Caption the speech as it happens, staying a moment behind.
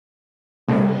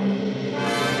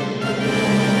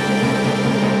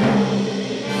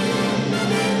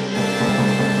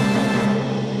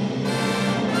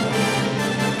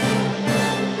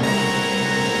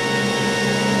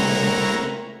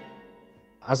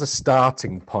as a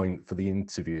starting point for the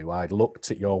interview, I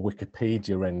looked at your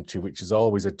Wikipedia entry, which is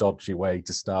always a dodgy way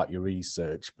to start your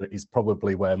research, but it's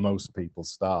probably where most people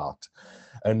start.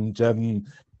 And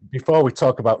before we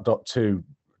talk about Dot 2,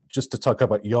 just to talk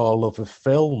about your love of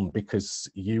film, because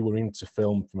you were into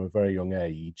film from a very young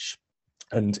age.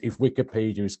 And if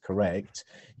Wikipedia is correct,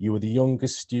 you were the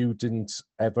youngest student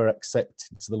ever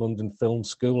accepted to the London Film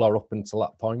School, or up until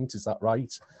that point. Is that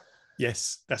right?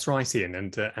 Yes, that's right, Ian.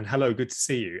 And hello, good to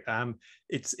see you. I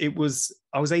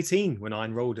was 18 when I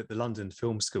enrolled at the London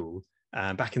Film School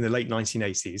back in the late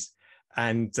 1980s.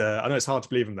 And I know it's hard to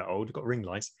believe I'm that old. I've got ring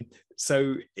lights.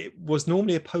 So it was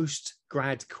normally a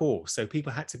post-grad course. So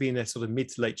people had to be in their sort of mid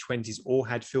to late 20s or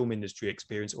had film industry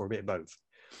experience or a bit of both.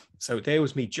 So there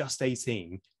was me, just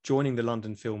 18, joining the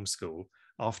London Film School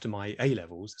after my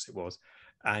A-levels, as it was.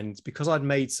 And because I'd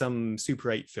made some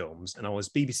Super 8 films, and I was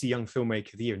BBC Young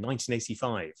Filmmaker of the Year in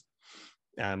 1985,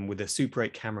 with a Super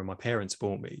 8 camera my parents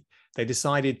bought me, they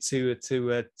decided to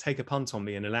take a punt on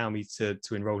me and allow me to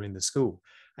enroll in the school.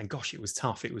 And gosh, it was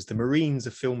tough. It was the Marines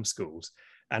of film schools.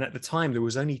 And at the time, there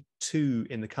was only 2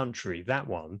 in the country, that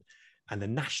one, and the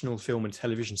National Film and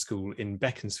Television School in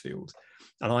Beaconsfield.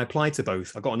 And I applied to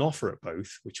both. I got an offer at both,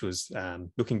 which was,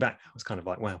 looking back, I was kind of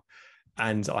like, wow.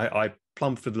 And I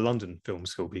plumbed for the London Film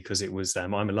School because it was,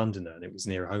 I'm a Londoner and it was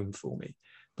near home for me.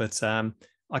 But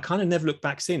I kind of never looked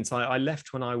back since. I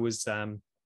left when I was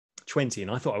 20,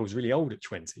 and I thought I was really old at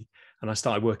 20. And I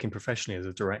started working professionally as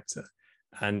a director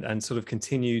and sort of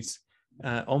continued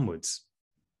onwards.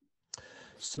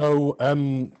 So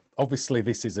obviously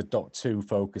this is a Dot 2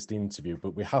 focused interview,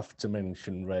 but we have to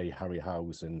mention Ray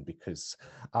Harryhausen, because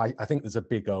I think there's a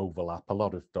big overlap. A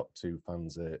lot of Dot 2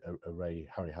 fans are Ray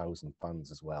Harryhausen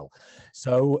fans as well.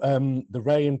 So the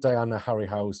Ray and Diana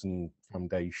Harryhausen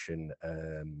Foundation,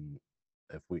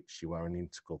 of which you are an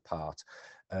integral part,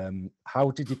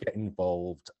 how did you get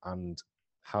involved, and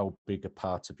how big a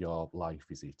part of your life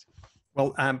is it?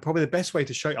 Well, probably the best way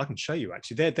to show you, I can show you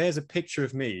actually. There's a picture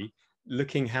of me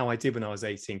looking how I did when I was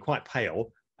 18, quite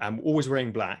pale, always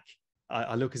wearing black.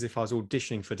 I look as if I was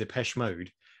auditioning for Depeche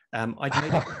Mode.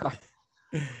 I'd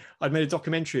made a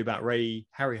documentary about Ray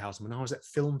Harryhausen when I was at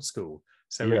film school.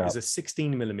 So It was a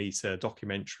 16mm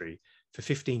documentary for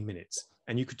 15 minutes,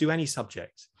 and you could do any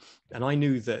subject. And I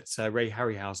knew that Ray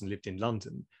Harryhausen lived in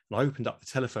London, and I opened up the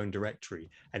telephone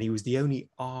directory, and he was the only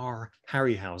R.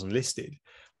 Harryhausen listed.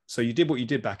 So you did what you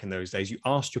did back in those days. You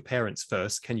asked your parents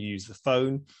first, can you use the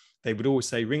phone? They would always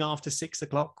say, ring after 6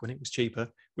 o'clock when it was cheaper,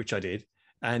 which I did.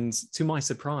 And to my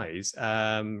surprise,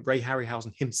 Ray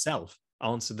Harryhausen himself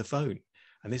answered the phone.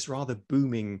 And this rather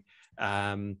booming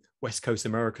West Coast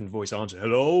American voice answered,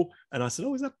 hello? And I said,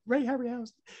 oh, is that Ray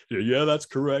Harryhausen? Yeah, that's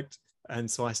correct. And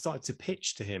so I started to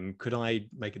pitch to him, could I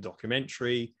make a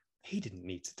documentary? He didn't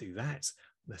need to do that.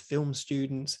 I'm a film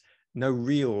student, no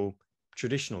real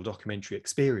traditional documentary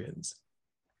experience.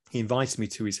 He invited me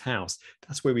to his house.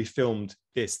 That's where we filmed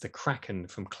this. The Kraken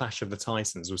from Clash of the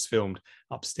Titans was filmed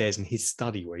upstairs in his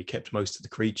study, where he kept most of the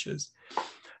creatures.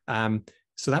 So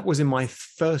that was in my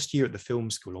first year at the film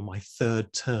school, on my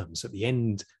 3rd term, so at the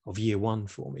end of year 1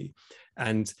 for me.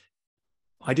 And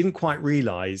I didn't quite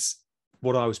realize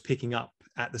what I was picking up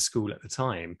at the school at the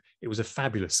time. It was a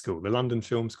fabulous school, the London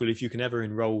Film School. If you can ever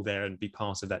enroll there and be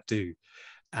part of that, do.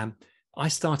 I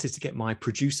started to get my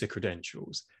producer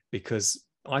credentials because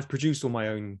I've produced all my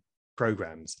own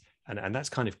programs, and that's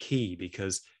kind of key,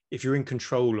 because if you're in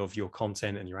control of your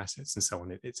content and your assets and so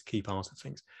on, it's a key part of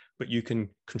things, but you can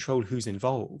control who's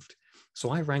involved. So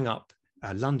I rang up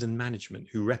London management,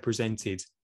 who represented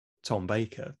Tom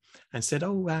Baker, and said,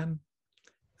 oh,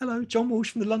 hello, John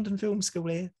Walsh from the London Film School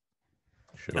here.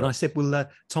 Sure. And I said, will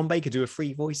Tom Baker do a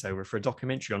free voiceover for a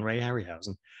documentary on Ray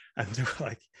Harryhausen? And they were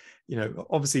like, you know,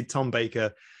 obviously Tom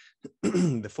Baker,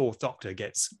 the 4th Doctor,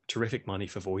 gets terrific money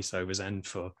for voiceovers and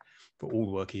for all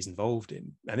the work he's involved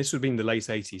in. And this would have been the late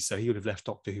 80s, so he would have left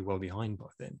Doctor Who well behind by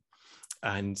then.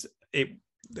 And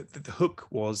the hook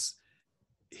was,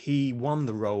 he won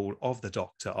the role of the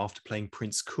Doctor after playing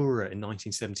Prince Kura in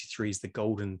 1973's The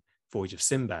Golden Voyage of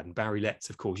Sinbad. And Barry Letts,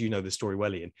 of course, you know the story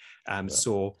well, Ian,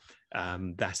 saw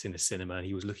that in a cinema, and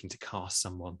he was looking to cast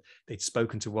someone. They'd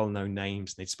spoken to well-known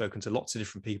names, and they'd spoken to lots of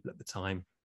different people at the time,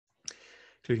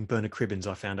 including Bernard Cribbins,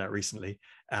 I found out recently.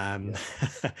 And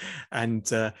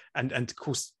of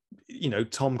course, you know,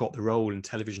 Tom got the role, and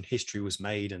television history was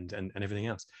made, and everything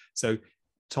else. So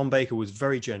Tom Baker was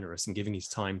very generous in giving his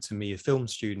time to me, a film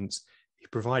student. He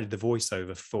provided the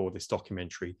voiceover for this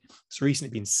documentary. It's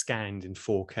recently been scanned in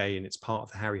 4K, and it's part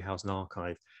of the Harryhausen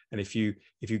archive. And if you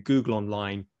Google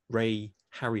online Ray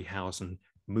Harryhausen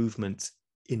movement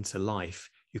into life,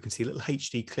 you can see a little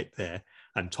HD clip there.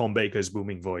 and Tom Baker's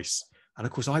booming voice. And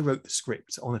of course, I wrote the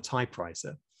script on a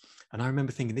typewriter. And I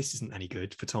remember thinking, this isn't any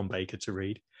good for Tom Baker to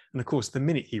read. And of course, the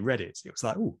minute he read it, it was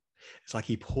like, oh, it's like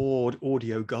he poured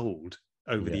audio gold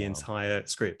over the entire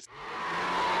script.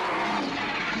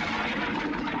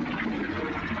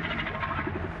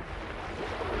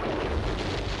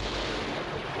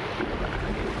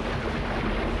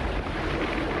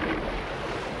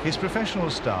 His professional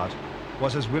start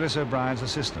was as Willis O'Brien's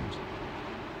assistant.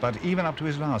 But even up to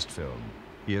his last film,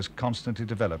 he has constantly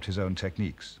developed his own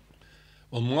techniques.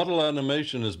 Well, model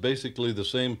animation is basically the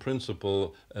same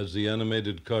principle as the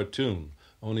animated cartoon,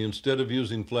 only instead of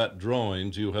using flat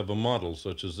drawings, you have a model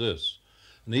such as this.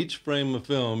 In each frame of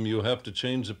film, you have to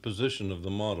change the position of the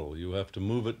model. You have to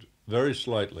move it very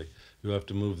slightly. You have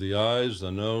to move the eyes,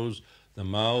 the nose, the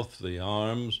mouth, the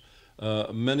arms,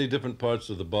 many different parts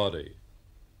of the body.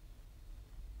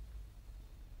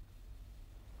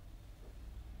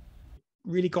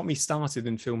 Really got me started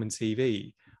in film and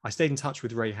TV. I stayed in touch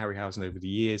with Ray Harryhausen over the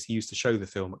years. He used to show the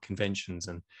film at conventions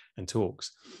and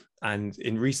talks. And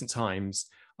in recent times,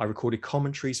 I recorded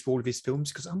commentaries for all of his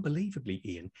films because unbelievably,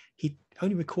 Ian, he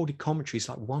only recorded commentaries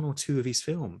like 1 or 2 of his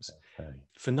films. Okay.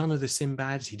 For none of the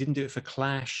Sinbads, he didn't do it for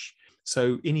Clash.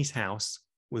 So in his house,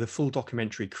 with a full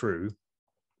documentary crew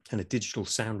and a digital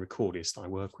sound recordist I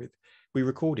work with, we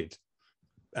recorded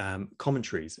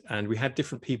commentaries, and we had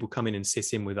different people come in and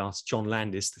sit in with us. John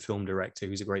Landis, the film director,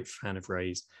 who's a great fan of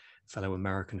Ray's, fellow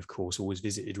American, of course, always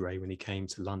visited Ray when he came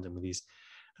to London with his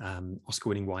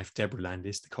Oscar-winning wife, Deborah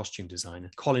Landis, the costume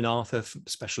designer. Colin Arthur,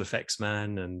 special effects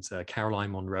man, and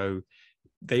Caroline Monroe,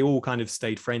 they all kind of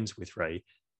stayed friends with Ray.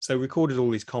 So recorded all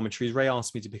these commentaries. Ray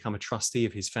asked me to become a trustee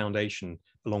of his foundation,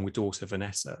 along with daughter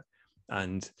Vanessa.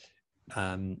 And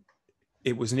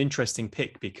it was an interesting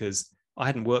pick because I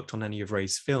hadn't worked on any of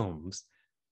Ray's films,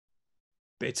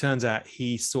 but it turns out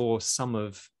he saw some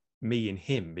of me in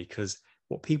him, because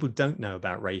what people don't know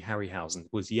about Ray Harryhausen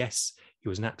was, yes, he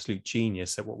was an absolute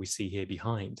genius at what we see here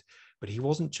behind, but he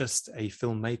wasn't just a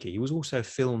filmmaker. He was also a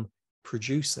film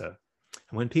producer.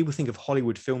 And when people think of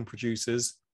Hollywood film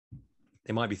producers,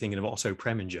 they might be thinking of Otto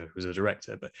Preminger, who's a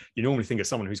director, but you normally think of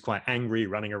someone who's quite angry,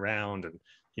 running around and,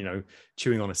 you know,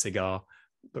 chewing on a cigar.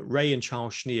 But Ray and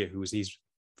Charles Schneer, who was his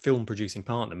film producing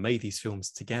partner, made these films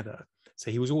together.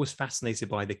 So he was always fascinated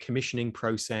by the commissioning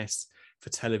process for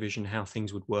television, how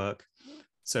things would work.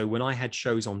 So when I had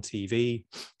shows on TV,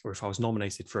 or if I was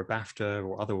nominated for a BAFTA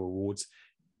or other awards,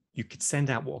 you could send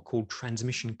out what are called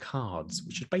transmission cards,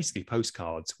 which are basically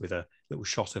postcards with a little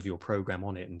shot of your program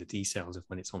on it and the details of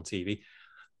when it's on TV.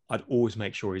 I'd always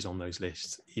make sure he's on those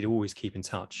lists. He'd always keep in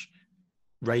touch.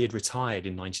 Ray had retired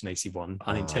in 1981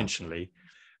 unintentionally,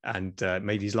 and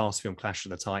made his last film, Clash of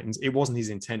the Titans. It wasn't his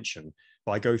intention,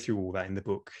 but I go through all that in the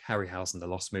book, Harryhausen, The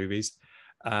Lost Movies.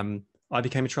 I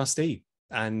became a trustee,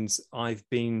 and I've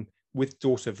been with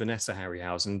daughter Vanessa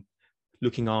Harryhausen,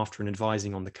 looking after and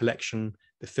advising on the collection,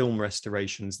 the film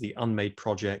restorations, the unmade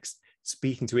projects,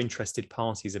 speaking to interested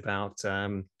parties about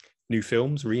new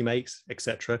films, remakes,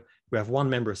 etc. We have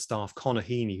one member of staff, Connor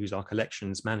Heaney, who's our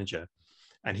collections manager,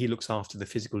 and he looks after the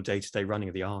physical day-to-day running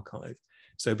of the archive.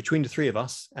 So between the three of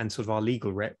us and sort of our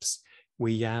legal reps,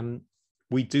 we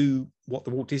do what the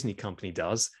Walt Disney Company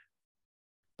does,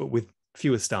 but with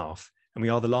fewer staff. And we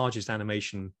are the largest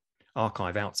animation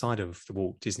archive outside of the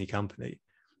Walt Disney Company.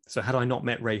 So had I not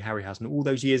met Ray Harryhausen all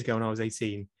those years ago when I was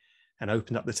 18 and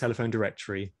opened up the telephone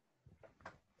directory,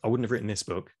 I wouldn't have written this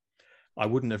book. I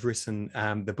wouldn't have written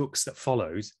the books that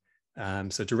followed.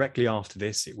 So directly after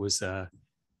this, it was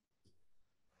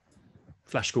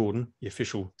Flash Gordon, the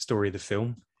official story of the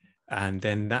film. And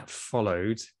then that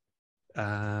followed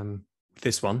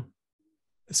this one,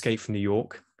 Escape from New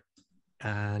York.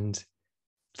 And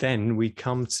then we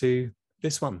come to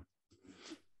this one,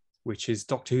 which is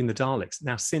Doctor Who and the Daleks.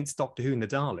 Now, since Doctor Who and the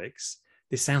Daleks,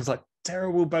 this sounds like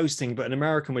terrible boasting, but an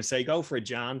American would say, go for it,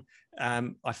 John.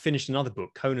 I finished another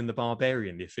book, Conan the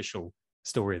Barbarian, the official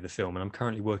story of the film. And I'm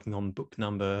currently working on book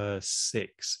number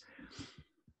 6.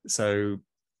 So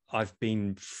I've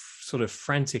been sort of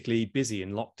frantically busy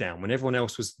in lockdown when everyone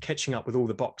else was catching up with all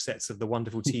the box sets of the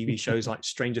wonderful TV shows like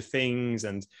Stranger Things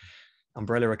and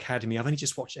Umbrella Academy. I've only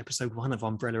just watched episode 1 of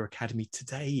Umbrella Academy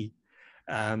today.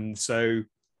 So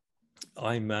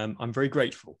I'm very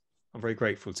grateful. I'm very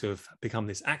grateful to have become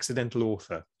this accidental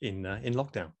author in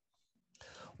lockdown.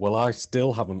 Well, I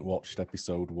still haven't watched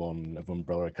episode 1 of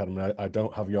Umbrella Academy. I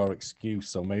don't have your excuse,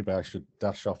 so maybe I should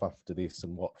dash off after this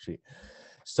and watch it.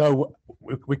 So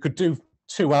we could do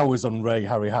 2 hours on Ray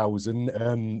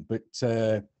Harryhausen, but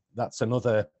that's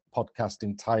another podcast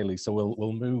entirely. So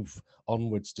we'll move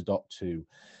onwards to Doctor Who.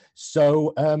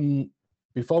 So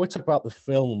Before we talk about the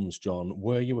films, John,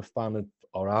 were you a fan of,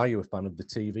 or are you a fan of the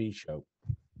TV show?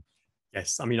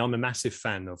 Yes, I mean, I'm a massive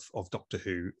fan of Doctor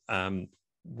Who.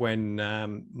 When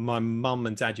my mum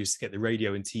and dad used to get the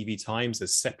radio and TV Times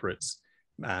as separate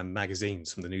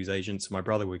magazines from the newsagents, my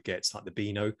brother would get like the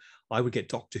Beano, I would get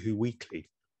Doctor Who Weekly.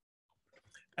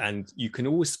 And you can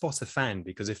always spot a fan,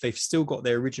 because if they've still got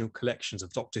their original collections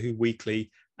of Doctor Who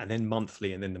Weekly and then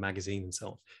monthly and then the magazine and so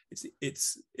on,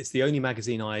 it's the only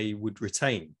magazine I would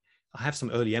retain. I have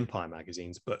some early Empire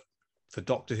magazines, but for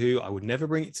Doctor Who, I would never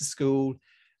bring it to school.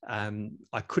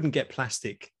 I couldn't get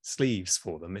plastic sleeves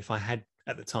for them. If I had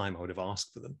at the time, I would have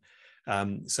asked for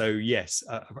them. So yes,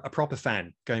 a proper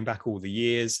fan, going back all the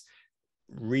years,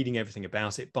 reading everything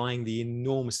about it, buying the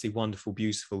enormously wonderful,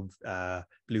 beautiful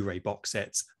Blu-ray box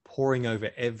sets, poring over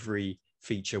every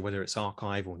feature, whether it's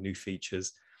archive or new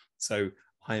features. So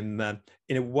I'm,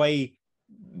 in a way,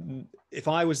 if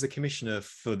I was the commissioner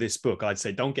for this book, I'd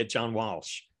say, don't get John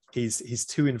Walsh. He's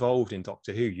too involved in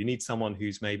Doctor Who. You need someone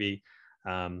who's maybe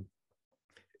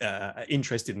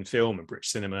interested in film and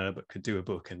British cinema, but could do a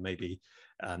book and maybe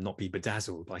not be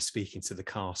bedazzled by speaking to the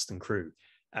cast and crew.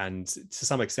 And to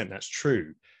some extent that's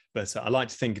true, but I like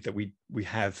to think that we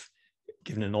have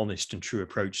given an honest and true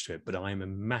approach to it. But I am a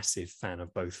massive fan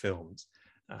of both films,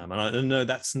 and I know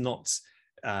that's not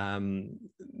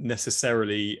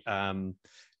necessarily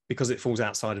because it falls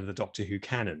outside of the Doctor Who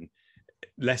canon.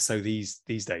 Less so these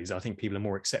days. I think people are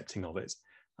more accepting of it.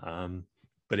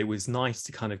 But it was nice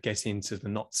to kind of get into the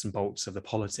nuts and bolts of the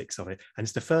politics of it. And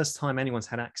it's the first time anyone's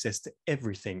had access to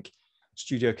everything.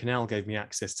 Studio Canal gave me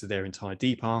access to their entire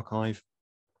deep archive,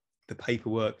 the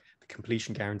paperwork, the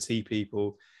completion guarantee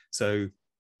people. So,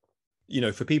 you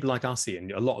know, for people like us,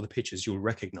 Ian, a lot of the pictures you'll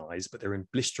recognize, but they're in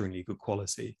blisteringly good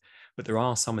quality. But there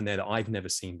are some in there that I've never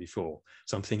seen before.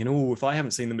 So I'm thinking, oh, if I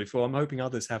haven't seen them before, I'm hoping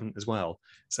others haven't as well.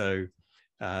 So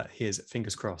here's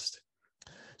fingers crossed.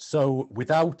 So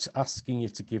without asking you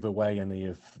to give away any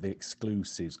of the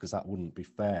exclusives, because that wouldn't be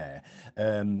fair,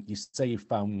 you say you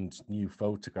found new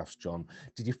photographs, John.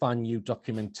 Did you find new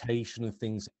documentation and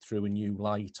things that threw a new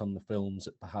light on the films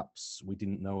that perhaps we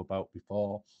didn't know about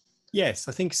before? Yes,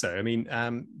 I think so. I mean,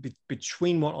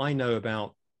 between what I know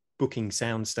about booking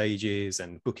sound stages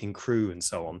and booking crew and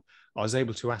so on, I was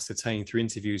able to ascertain through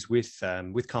interviews with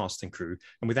cast and crew,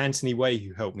 and with Anthony Way,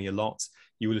 who helped me a lot.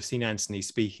 You will have seen Anthony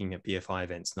speaking at BFI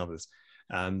events and others.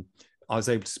 I was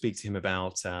able to speak to him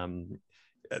about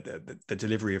the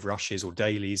delivery of rushes, or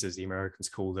dailies, as the Americans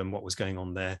call them, what was going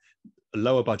on there.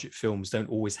 Lower budget films don't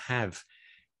always have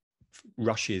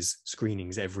rushes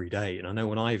screenings every day. And I know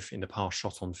when I've in the past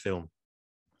shot on film,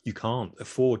 you can't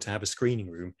afford to have a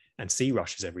screening room and see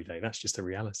rushes every day. That's just a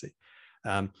reality.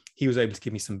 He was able to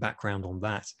give me some background on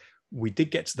that. We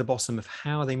did get to the bottom of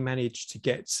how they managed to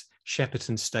get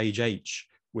Shepperton Stage H,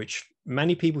 which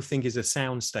many people think is a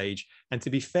sound stage. And to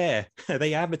be fair,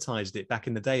 they advertised it back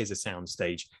in the day as a sound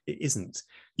stage. It isn't.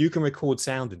 You can record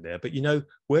sound in there, but you know,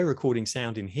 we're recording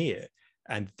sound in here,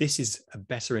 and this is a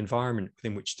better environment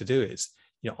within which to do it.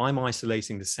 You know, I'm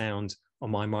isolating the sound on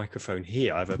my microphone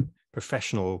here. I have a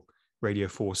professional Radio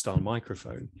 4 style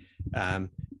microphone,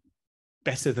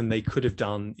 better than they could have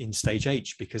done in Stage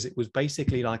H, because it was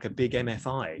basically like a big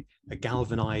MFI, a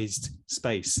galvanized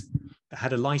space that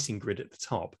had a lighting grid at the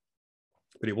top,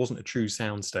 but it wasn't a true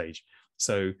sound stage.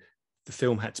 So the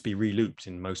film had to be re-looped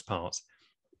in most parts.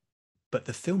 But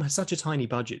the film has such a tiny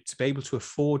budget. To be able to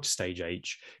afford Stage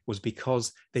H was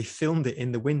because they filmed it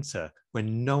in the winter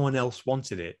when no one else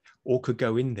wanted it or could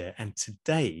go in there. And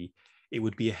today it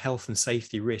would be a health and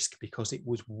safety risk because it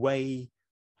was way,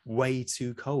 way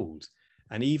too cold.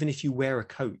 And even if you wear a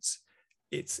coat,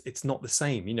 it's not the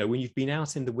same. You know, when you've been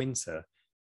out in the winter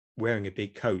wearing a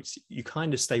big coat, you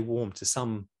kind of stay warm to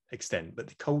some extent, but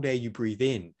the cold air you breathe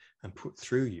in and put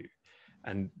through you.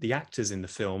 And the actors in the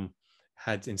film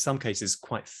had, in some cases,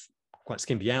 quite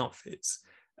skimpy outfits.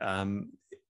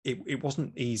 It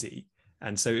wasn't easy.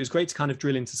 And so it was great to kind of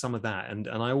drill into some of that. And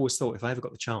I always thought, if I ever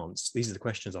got the chance, these are the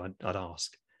questions I'd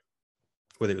ask,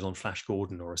 whether it was on Flash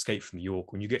Gordon or Escape from New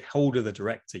York. When you get hold of the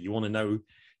director, you want to know,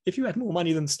 if you had more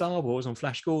money than Star Wars on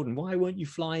Flash Gordon, why weren't you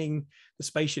flying the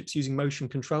spaceships using motion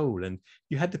control? And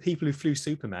you had the people who flew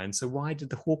Superman, so why did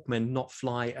the Hawkmen not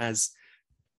fly as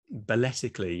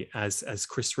balletically as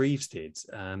Chris Reeves did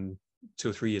 2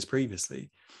 or 3 years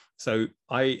previously? So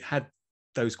I had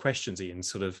those questions, Ian,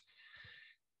 sort of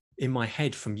in my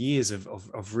head from years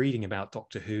of reading about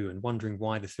Doctor Who and wondering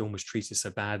why the film was treated so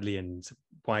badly and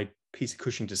why Peter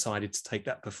Cushing decided to take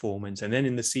that performance. And then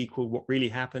in the sequel, what really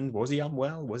happened? Was he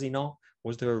unwell? Was he not?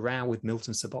 Was there a row with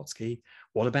Milton Subotsky?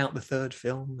 What about the third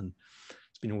film? And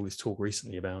there's been all this talk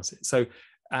recently about it. So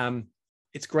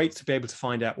it's great to be able to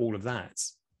find out all of that.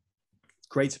 It's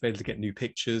great to be able to get new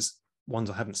pictures, ones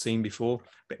I haven't seen before.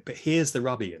 But here's the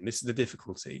rub, Ian, this is the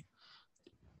difficulty.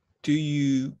 Do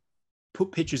you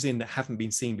put pictures in that haven't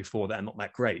been seen before that are not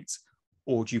that great?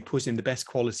 Or do you put in the best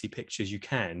quality pictures you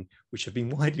can, which have been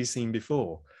widely seen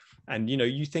before? And, you know,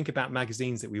 you think about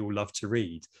magazines that we all love to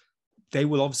read, they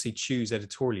will obviously choose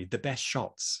editorially the best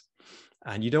shots.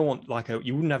 And you don't want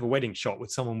you wouldn't have a wedding shot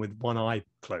with someone with one eye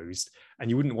closed, and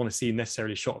you wouldn't want to see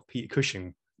necessarily a shot of Peter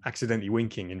Cushing accidentally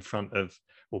winking in front of,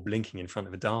 or blinking in front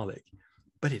of a Dalek.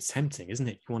 But it's tempting, isn't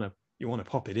it? You want to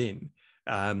pop it in.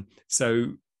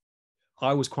 So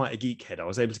I was quite a geekhead. I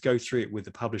was able to go through it with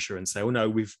the publisher and say, oh no,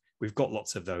 we've got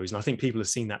lots of those. And I think people have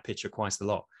seen that picture quite a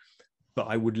lot. But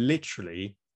I would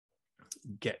literally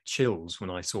get chills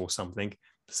when I saw something.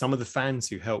 Some of the fans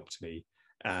who helped me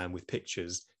with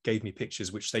pictures gave me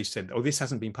pictures which they said, oh, this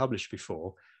hasn't been published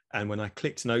before. And when I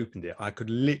clicked and opened it, I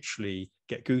could literally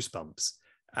get goosebumps.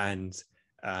 And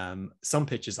some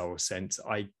pictures I was sent,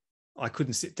 I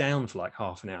couldn't sit down for like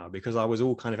half an hour because I was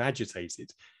all kind of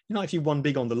agitated. You know, if you won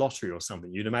big on the lottery or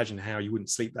something, you'd imagine how you wouldn't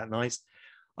sleep that night.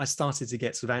 I started to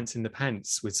get sort of ants in the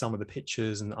pants with some of the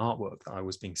pictures and artwork that I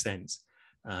was being sent.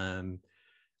 And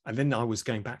then I was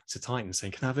going back to Titan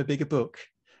saying, can I have a bigger book?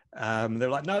 They're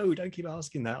like, no, don't keep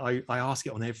asking that. I ask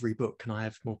it on every book. Can I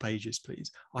have more pages,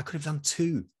 please? I could have done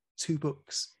two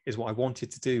books is what I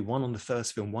wanted to do. One on the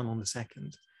first film, one on the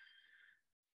second.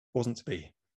 Wasn't to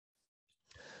be.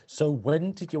 So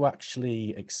when did you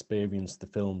actually experience the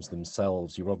films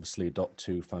themselves? You're obviously a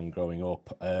Doctor Who fan growing up,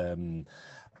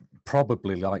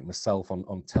 probably like myself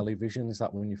on television. Is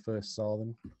that when you first saw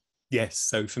them? Yes.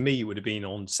 So for me, it would have been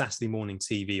on Saturday morning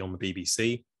TV on the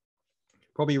BBC,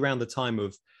 probably around the time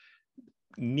of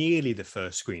nearly the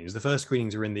first screenings. The first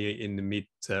screenings are in the mid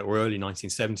or early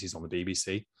 1970s on the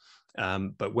BBC.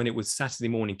 But when it was Saturday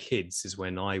morning kids is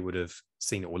when I would have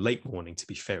seen it, or late morning, to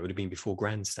be fair. It would have been before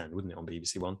Grandstand, wouldn't it, on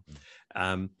BBC One?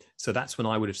 So that's when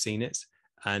I would have seen it.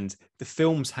 And the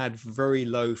films had very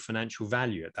low financial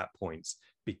value at that point,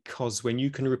 because when you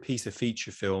can repeat a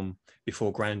feature film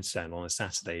before Grandstand on a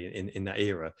Saturday in that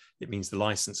era, it means the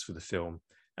license for the film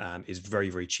is very,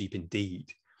 very cheap indeed.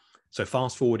 So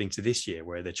fast forwarding to this year,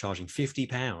 where they're charging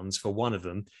 £50 for one of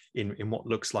them in what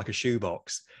looks like a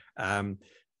shoebox,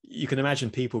 you can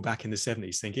imagine people back in the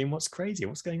 70s thinking, what's crazy?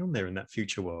 What's going on there in that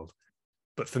future world?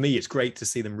 But for me, it's great to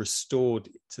see them restored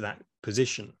to that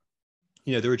position.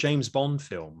 You know, there are James Bond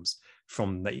films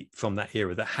from that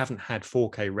era that haven't had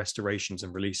 4K restorations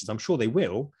and releases. I'm sure they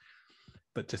will,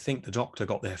 but to think the Doctor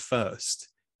got there first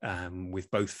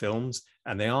with both films,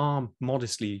 and they are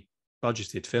modestly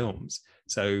budgeted films.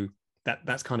 So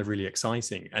that's kind of really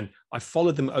exciting. And I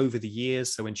followed them over the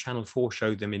years. So when Channel 4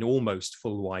 showed them in almost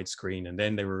full widescreen, and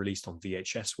then they were released on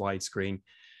VHS widescreen,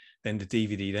 then the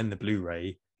DVD, then the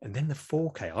Blu-ray, and then the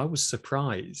 4K, I was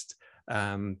surprised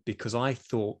because I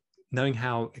thought, knowing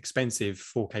how expensive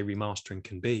 4K remastering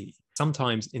can be,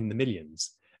 sometimes in the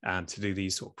millions to do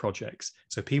these sort of projects.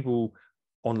 So people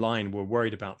online were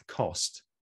worried about the cost,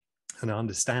 and I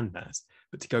understand that.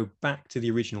 But to go back to the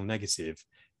original negative,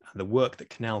 and the work that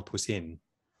Canal put in,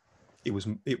 it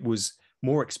was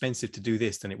more expensive to do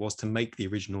this than it was to make the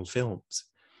original films.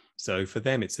 So for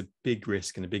them, it's a big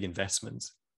risk and a big investment.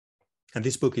 And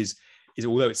this book is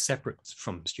although it's separate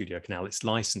from Studio Canal, it's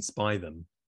licensed by them,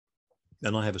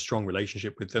 and I have a strong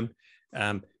relationship with them.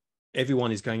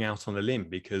 Everyone is going out on a limb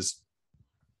because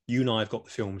you and I have got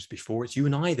the films before. It's you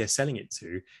and I they're selling it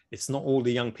to. It's not all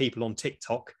the young people on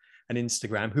TikTok and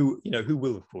Instagram who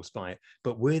will of course buy it,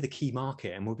 but we're the key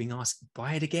market, and we're being asked,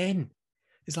 buy it again.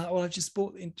 It's like, well, I just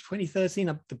bought in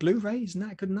 2013 the Blu-ray, isn't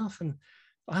that good enough? And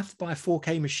I have to buy a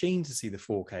 4K machine to see the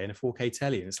 4K and a 4K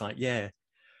telly. And it's like, yeah.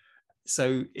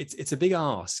 So it's a big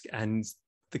ask. And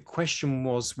the question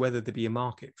was whether there'd be a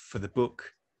market for the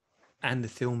book and the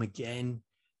film again.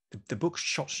 The book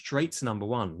shot straight to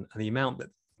 #1, and the amount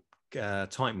that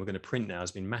Titan we're going to print now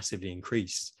has been massively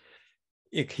increased.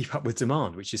 You keep up with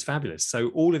demand, which is fabulous. So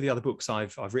all of the other books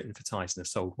I've written for Titan have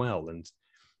sold well, and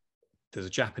there's a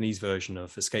Japanese version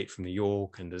of Escape from New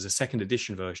York, and there's a second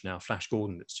edition version now, Flash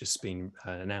Gordon, that's just been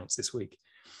announced this week.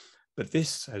 But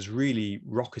this has really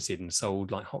rocketed and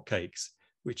sold like hotcakes,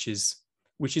 which is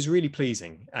really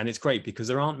pleasing. And it's great because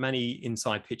there aren't many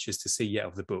inside pictures to see yet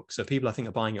of the book. So people, I think,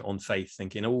 are buying it on faith,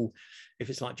 thinking, oh, if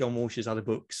it's like John Walsh's other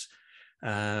books,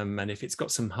 and if it's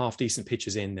got some half decent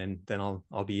pictures in, then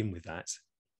I'll be in with that.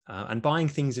 And buying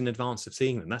things in advance of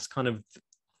seeing them, that's kind of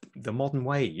the modern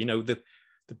way. You know, the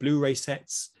Blu-ray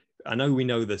sets, I know we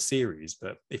know the series,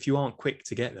 but if you aren't quick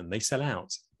to get them, they sell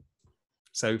out.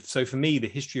 So for me, the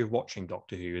history of watching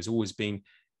Doctor Who has always been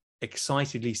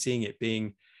excitedly seeing it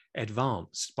being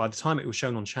advanced. By the time it was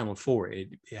shown on Channel 4, it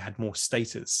had more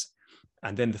status.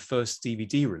 And then the first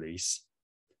DVD release,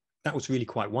 that was really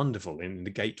quite wonderful, in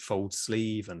the gatefold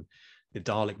sleeve and the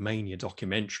Dalek Mania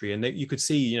documentary. And you could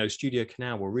see, you know, Studio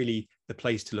Canal were really the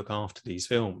place to look after these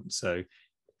films. So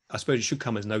I suppose it should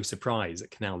come as no surprise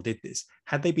that Canal did this.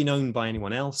 Had they been owned by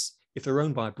anyone else, if they're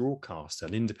owned by a broadcaster,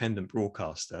 an independent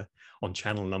broadcaster on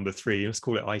channel number 3, let's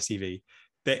call it ITV,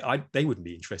 they wouldn't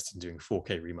be interested in doing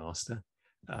 4K remaster.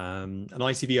 And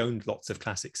ITV owned lots of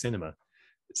classic cinema,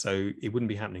 so it wouldn't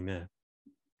be happening there.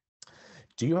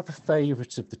 Do you have a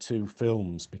favourite of the two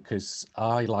films? Because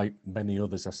I, like many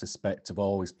others, I suspect, have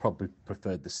always probably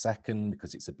preferred the second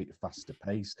because it's a bit faster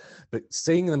paced. But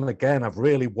seeing them again, I've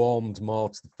really warmed more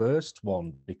to the first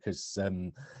one because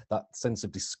that sense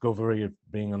of discovery of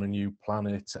being on a new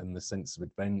planet and the sense of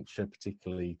adventure,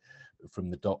 particularly from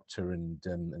the Doctor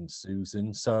and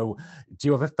Susan. So do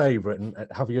you have a favourite, and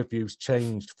have your views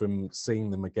changed from seeing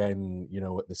them again, you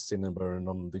know, at the cinema and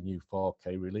on the new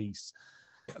 4K release?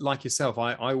 Like yourself,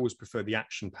 I always prefer the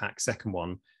action-packed second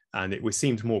one, and it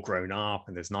seems more grown up,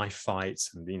 and there's knife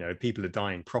fights, and you know, people are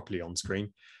dying properly on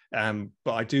screen.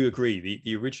 But I do agree,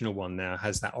 the original one now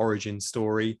has that origin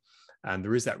story, and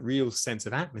there is that real sense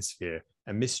of atmosphere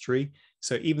and mystery.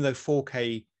 So even though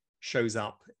 4K shows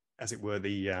up, as it were,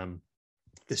 the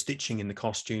stitching in the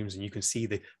costumes, and you can see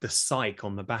the psych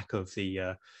on the back of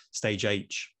the stage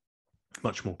H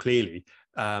much more clearly.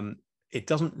 It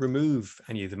doesn't remove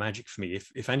any of the magic for me.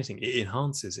 If anything, it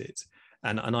enhances it.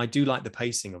 And I do like the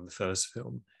pacing of the first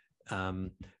film.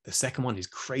 The second one is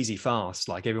crazy fast,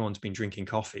 like everyone's been drinking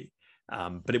coffee,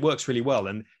 but it works really well.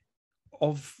 And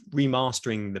of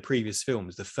remastering the previous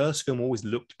films, the first film always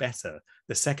looked better.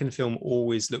 The second film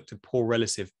always looked a poor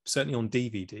relative, certainly on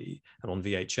DVD and on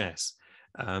VHS.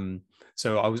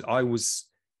 So I was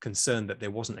concerned that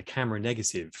there wasn't a camera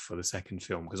negative for the second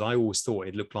film, because I always thought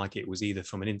it looked like it was either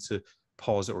from an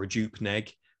interpos or a dupe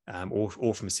neg,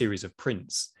 or from a series of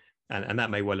prints, and that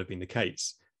may well have been the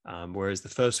case. Whereas the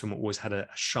first film always had a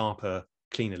sharper,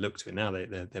 cleaner look to it. Now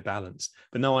they're balanced.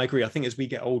 But no, I agree. I think as we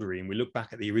get older and we look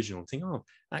back at the original and think, oh,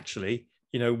 actually,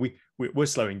 you know, we're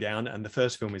slowing down, and the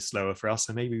first film is slower for us,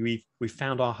 and maybe we've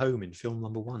found our home in film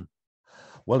number 1.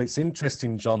 Well, it's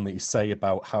interesting, John, that you say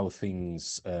about how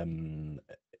things,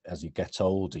 as you get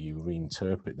older, you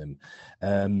reinterpret them.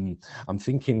 I'm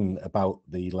thinking about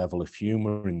the level of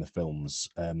humour in the films.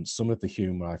 Some of the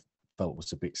humour I felt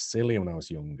was a bit silly when I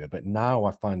was younger, but now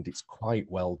I find it's quite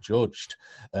well judged.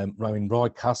 In Roy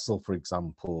Castle, for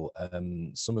example,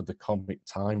 some of the comic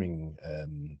timing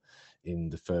in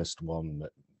the first one,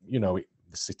 you know,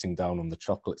 the sitting down on the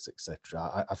chocolates,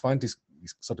 etc. I find his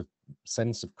sort of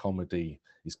sense of comedy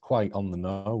is quite on the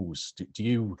nose. Do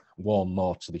you warm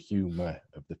more to the humour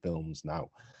of the films now?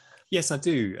 Yes, I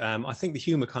do. I think the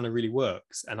humour kind of really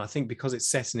works, and I think because it's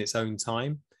set in its own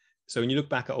time. So when you look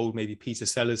back at old maybe Peter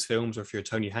Sellers films, or if you're a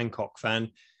Tony Hancock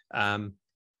fan,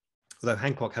 although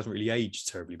Hancock hasn't really aged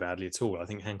terribly badly at all, I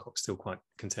think Hancock's still quite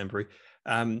contemporary.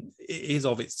 It is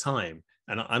of its time.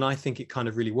 And I think it kind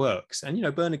of really works. And, you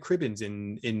know, Bernard Cribbins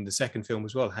in the second film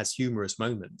as well has humorous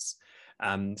moments.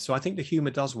 So I think the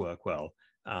humor does work well.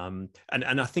 And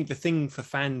I think the thing for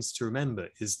fans to remember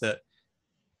is that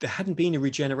there hadn't been a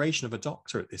regeneration of a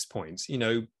Doctor at this point. You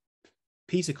know,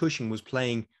 Peter Cushing was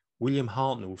playing William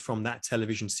Hartnell from that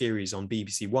television series on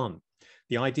BBC One.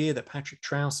 The idea that Patrick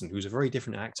Troughton, who's a very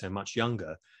different actor, much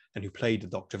younger, and who played the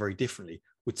Doctor very differently,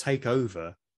 would take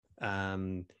over at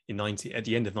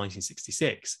the end of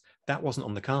 1966, that wasn't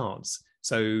on the cards.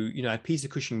 So, you know, had Peter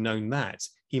Cushing known that,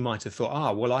 he might have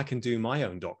thought, well, I can do my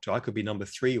own Doctor. I could be number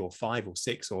 3 or 5 or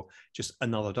 6 or just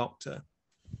another Doctor.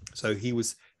 So he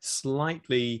was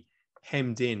slightly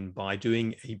hemmed in by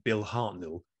doing a Bill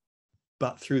Hartnell,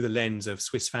 but through the lens of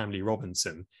Swiss Family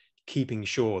Robinson, keeping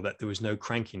sure that there was no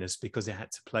crankiness because it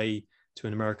had to play to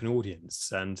an American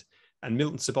audience. And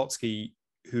Milton Subotsky,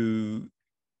 who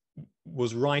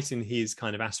was right in his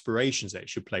kind of aspirations that it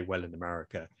should play well in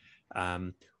America,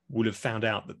 would have found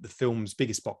out that the film's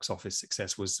biggest box office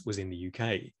success was in the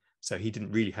UK. So he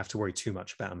didn't really have to worry too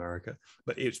much about America.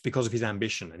 But it's because of his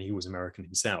ambition, and he was American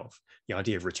himself. The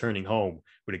idea of returning home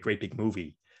with a great big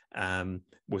movie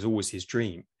was always his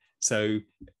dream. So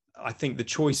I think the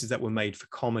choices that were made for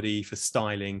comedy, for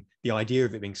styling, the idea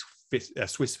of it being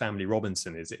Swiss Family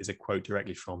Robinson is a quote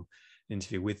directly from an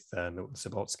interview with Milton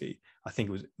Subotsky. I think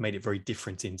it made it very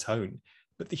different in tone.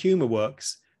 But the humor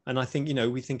works. And I think, you know,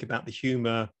 we think about the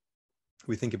humor,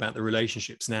 we think about the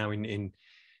relationships now in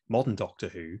modern Doctor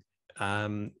Who,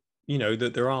 you know,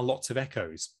 that there are lots of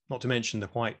echoes, not to mention the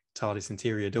white TARDIS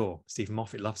interior door. Stephen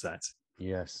Moffat loves that.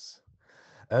 Yes.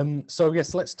 So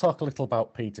yes, let's talk a little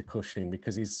about Peter Cushing,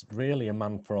 because he's really a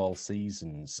man for all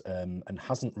seasons, and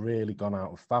hasn't really gone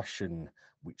out of fashion,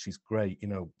 which is great. You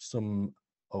know, some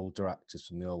older actors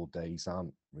from the old days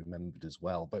aren't remembered as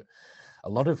well, but a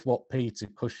lot of what Peter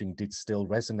Cushing did still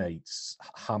resonates.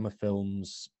 Hammer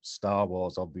films, Star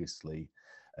Wars, obviously.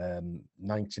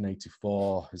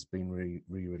 1984 has been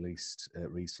re-released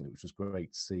recently, which was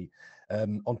great to see.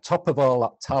 On top of all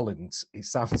that talent, it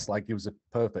sounds like he was a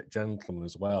perfect gentleman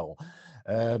as well.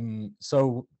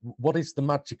 So what is the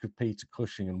magic of Peter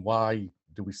Cushing, and why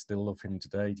do we still love him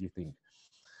today, do you think?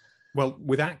 Well,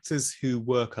 with actors who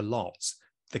work a lot,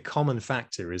 the common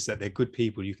factor is that they're good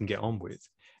people you can get on with.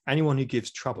 Anyone who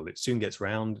gives trouble, it soon gets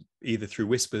round, either through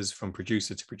whispers from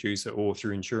producer to producer or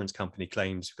through insurance company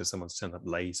claims because someone's turned up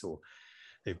late or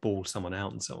they've bawled someone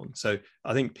out and so on. So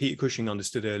I think Peter Cushing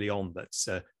understood early on that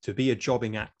to be a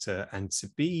jobbing actor and to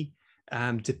be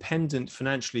dependent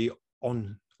financially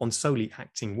on solely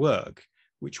acting work,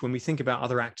 which when we think about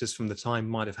other actors from the time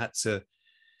might have had to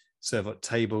serve at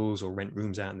tables or rent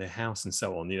rooms out in their house and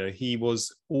so on, you know, he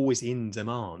was always in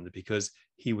demand because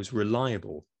he was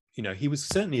reliable. You know, he was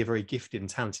certainly a very gifted and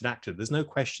talented actor. There's no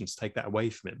question to take that away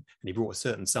from him. And he brought a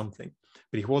certain something,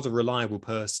 but he was a reliable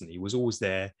person. He was always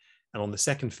there. And on the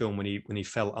second film, when he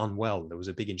felt unwell, there was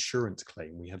a big insurance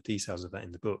claim. We have details of that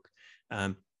in the book.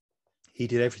 He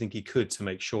did everything he could to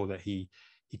make sure that he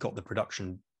got the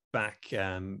production back,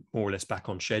 more or less back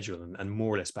on schedule and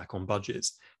more or less back on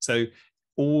budgets. So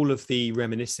all of the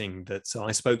reminiscing that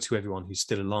I spoke to everyone who's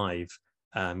still alive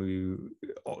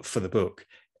for the book,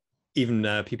 even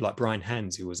people like Brian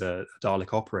Hands, who was a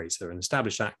Dalek operator, an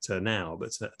established actor now, but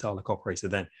a Dalek operator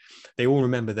then, they all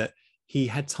remember that he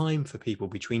had time for people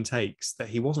between takes, that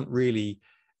he wasn't really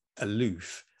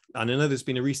aloof. And I know there's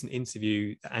been a recent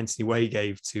interview that Anthony Way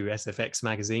gave to SFX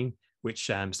magazine,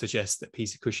 which suggests that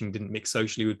Peter Cushing didn't mix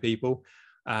socially with people.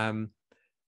 You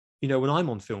know, when I'm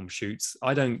on film shoots,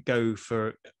 I don't go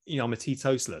for, you know, I'm a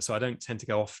teetotaler, so I don't tend to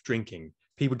go off drinking.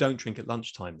 People don't drink at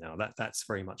lunchtime now. That's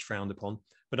very much frowned upon.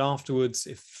 But afterwards,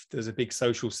 if there's a big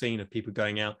social scene of people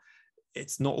going out,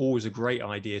 it's not always a great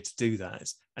idea to do that.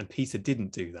 And Peter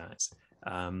didn't do that.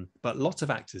 But lots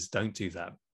of actors don't do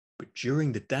that. But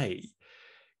during the day,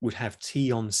 would have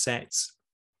tea on sets.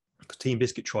 Tea and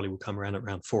biscuit trolley would come around at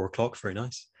around 4 o'clock. Very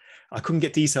nice. I couldn't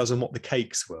get details on what the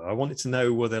cakes were. I wanted to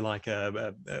know were they like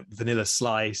a vanilla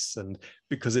slice, and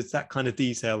because it's that kind of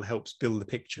detail helps build the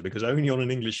picture, because only on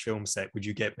an English film set would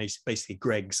you get basically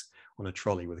Greg's on a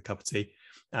trolley with a cup of tea.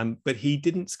 But he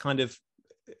didn't kind of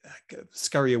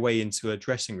scurry away into a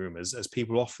dressing room as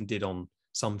people often did on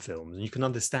some films. And you can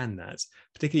understand that,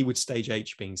 particularly with Stage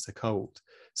H being so cold.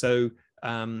 So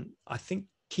I think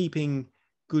keeping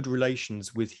good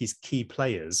relations with his key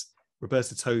players,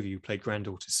 Roberta Tovey, who played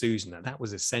granddaughter Susan, that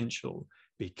was essential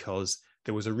because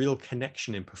there was a real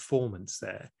connection in performance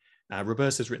there.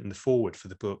 Roberta's written the foreword for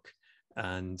the book,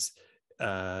 and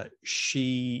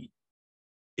she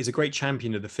is a great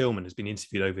champion of the film and has been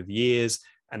interviewed over the years.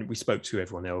 And we spoke to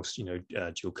everyone else, you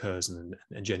know, Jill Curzon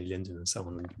and Jenny Linden and so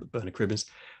on, and Bernard Cribbins.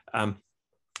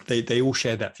 They all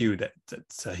shared that view that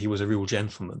he was a real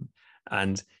gentleman.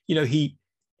 And, you know, he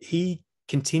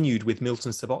continued with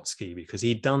Milton Subotsky because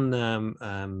he'd done,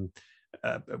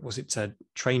 was it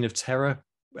Train of Terror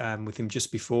with him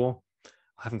just before?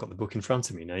 I haven't got the book in front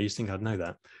of me now. You think I'd know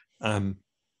that. And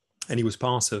he was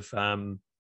part of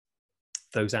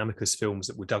those Amicus films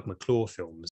that were Doug McClure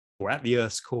films, or At the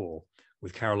Earth's Core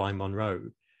with Caroline Munro.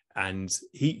 And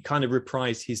he kind of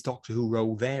reprised his Doctor Who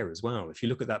role there as well. If you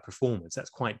look at that performance, that's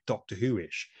quite Doctor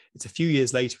Who-ish. It's a few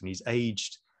years later and he's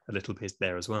aged a little bit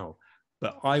there as well.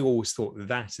 But I always thought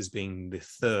that as being the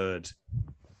third,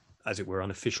 as it were,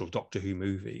 unofficial Doctor Who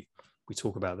movie. We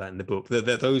talk about that in the book.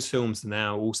 Those films are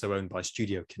now also owned by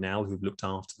Studio Canal, who've looked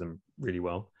after them really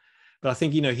well. But I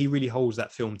think, you know, he really holds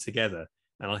that film together.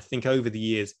 And I think over the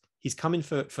years, he's come in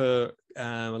for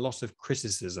a lot of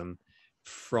criticism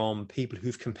from people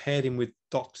who've compared him with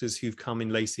doctors who've come in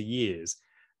later years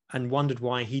and wondered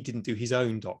why he didn't do his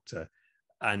own Doctor.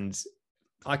 And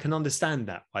I can understand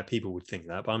that, why people would think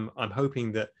that, but I'm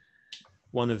hoping that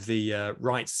one of the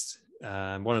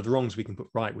one of the wrongs we can put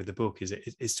right with the book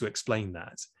is to explain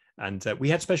that. And we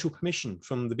had special permission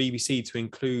from the BBC to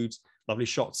include lovely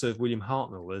shots of William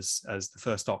Hartnell as the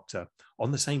first Doctor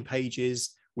on the same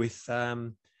pages with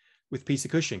Peter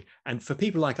Cushing. And for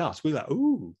people like us, we're like,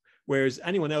 ooh, whereas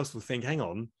anyone else will think, hang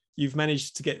on, you've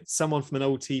managed to get someone from an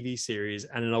old TV series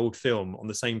and an old film on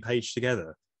the same page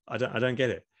together. I don't get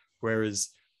it. Whereas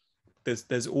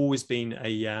there's always been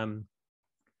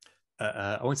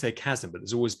I won't say a chasm, but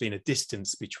there's always been a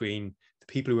distance between the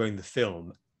people who own the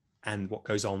film and what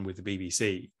goes on with the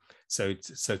BBC. So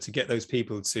to get those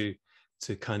people to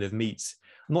kind of meet,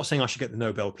 I'm not saying I should get the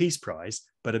Nobel Peace Prize,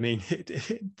 but I mean,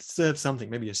 it serves something,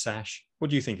 maybe a sash. What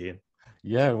do you think, Ian?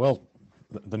 Yeah, well,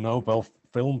 the Nobel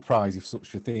Film Prize, if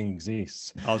such a thing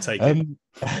exists. I'll take it.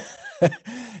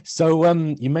 So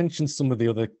you mentioned some of the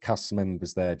other cast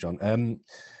members there, John.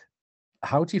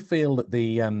 How do you feel that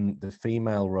the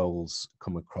female roles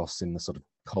come across in the sort of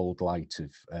cold light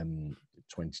of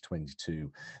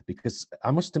 2022? Because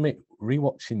I must admit,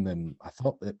 rewatching them, I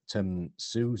thought that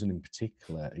Susan in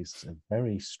particular is a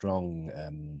very strong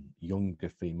younger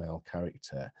female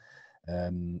character.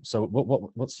 So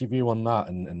what's your view on that,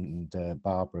 and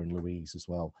Barbara and Louise as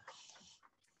well?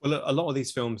 Well, a lot of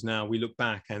these films now, we look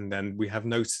back and then we have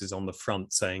notices on the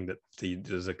front saying that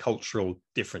there's a cultural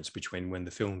difference between when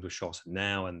the films were shot and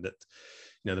now, and that,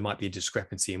 you know, there might be a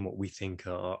discrepancy in what we think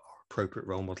are appropriate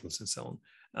role models and so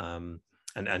on,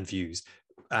 and views.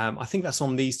 I think that's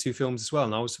on these two films as well,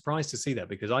 and I was surprised to see that,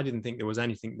 because I didn't think there was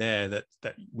anything there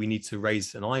that we need to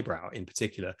raise an eyebrow in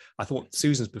particular. I thought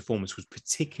Susan's performance was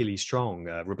particularly strong,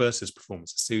 Roberta's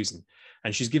performance as Susan,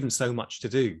 and she's given so much to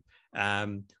do.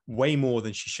 Way more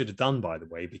than she should have done, by the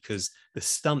way, because the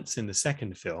stunts in the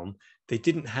second film, they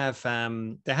didn't have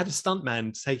they had a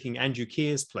stuntman taking Andrew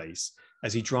Keir's place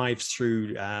as he drives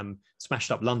through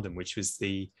smashed up London, which was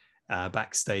the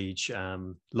backstage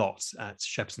lot at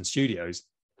Shepperton Studios,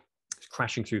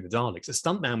 crashing through the Daleks. A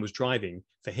stuntman was driving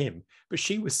for him, but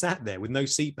she was sat there with no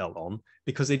seatbelt on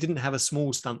because they didn't have a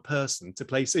small stunt person to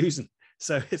play Susan.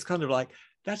 So it's kind of like,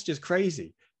 that's just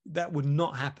crazy. That would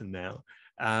not happen now.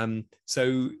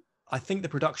 So I think the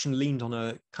production leaned on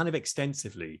her kind of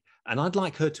extensively, and I'd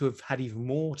like her to have had even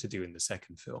more to do in the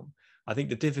second film. I think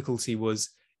the difficulty was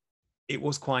it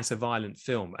was quite a violent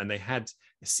film, and they had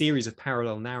a series of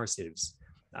parallel narratives,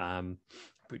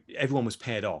 but everyone was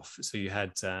paired off. So you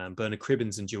had Bernard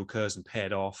Cribbins and Jill Curzon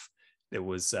paired off. There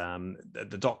was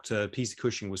the doctor, Peter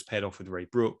Cushing, was paired off with Ray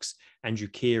Brooks. Andrew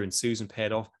Keir and Susan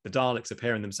paired off. The Daleks are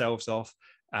pairing themselves off.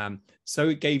 So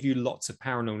it gave you lots of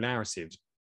parallel narratives.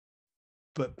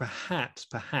 But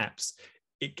perhaps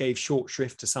it gave short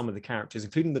shrift to some of the characters,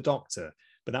 including the Doctor.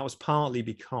 But that was partly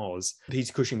because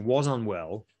Peter Cushing was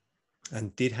unwell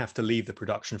and did have to leave the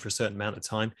production for a certain amount of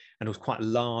time. And it was quite a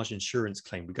large insurance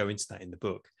claim. We go into that in the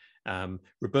book.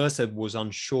 Roberta was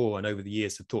unsure, and over the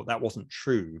years had thought that wasn't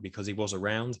true because he was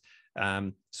around.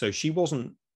 So she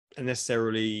wasn't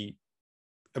necessarily,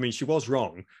 I mean, she was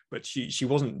wrong, but she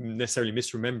wasn't necessarily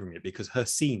misremembering it, because her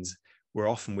scenes were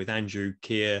often with Andrew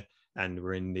Keir, and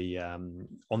were in the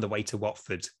on the way to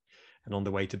Watford and on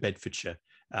the way to Bedfordshire.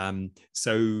 And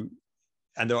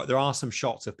there are some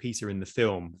shots of Peter in the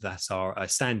film that are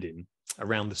standing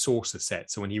around the saucer set.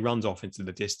 So when he runs off into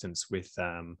the distance with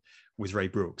Ray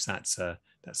Brooks, that's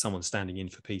someone standing in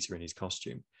for Peter in his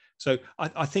costume. So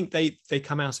I think they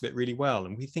come out of it really well.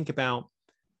 And we think about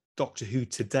Doctor Who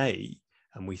today,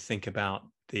 and we think about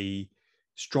the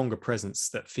stronger presence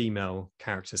that female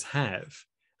characters have.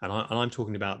 And I'm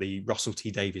talking about the Russell T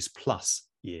Davies plus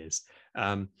years.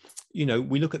 You know,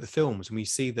 we look at the films and we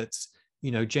see that,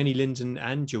 you know, Jenny Linden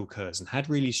and Jill Curzon had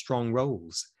really strong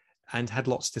roles and had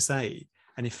lots to say.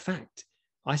 And in fact,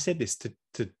 I said this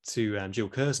to Jill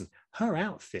Curzon, her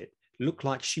outfit looked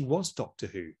like she was Doctor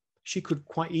Who. She could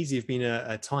quite easily have been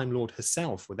a Time Lord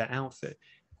herself with that outfit.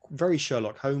 Very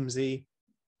Sherlock Holmesy.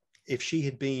 If she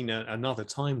had been another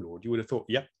Time Lord, you would have thought,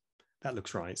 yep, that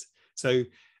looks right. So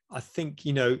I think,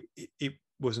 you know, it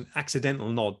was an accidental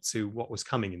nod to what was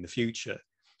coming in the future.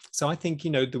 So I think,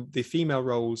 you know, the female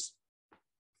roles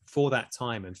for that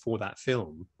time and for that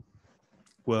film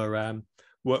were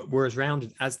as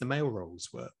rounded as the male roles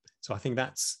were. So I think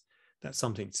that's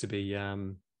something to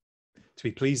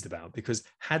be pleased about, because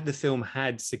had the film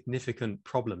had significant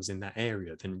problems in that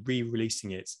area, then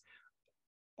re-releasing it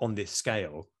on this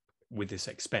scale with this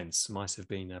expense might have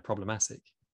been problematic.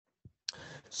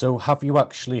 So have you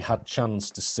actually had chance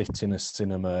to sit in a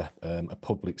cinema, a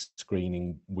public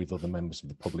screening with other members of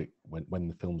the public when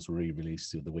the films were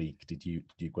re-released the other week? Did you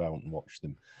go out and watch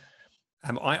them?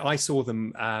 I saw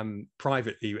them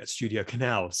privately at Studio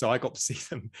Canal, so I got to see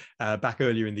them back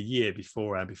earlier in the year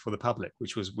before the public,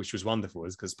 which was wonderful,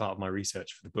 because part of my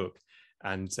research for the book.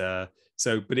 And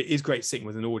but it is great sitting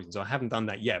with an audience. I haven't done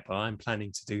that yet, but I'm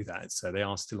planning to do that. So they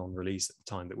are still on release at the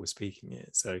time that we're speaking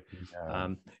it. So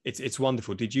it's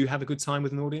wonderful. Did you have a good time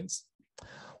with an audience?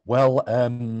 Well,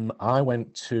 I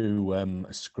went to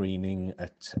a screening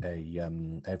at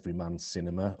a Everyman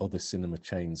cinema. Other cinema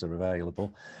chains are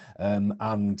available,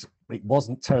 and it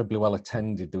wasn't terribly well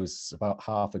attended. There was about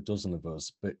half a dozen of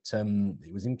us, but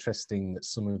it was interesting that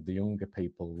some of the younger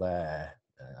people there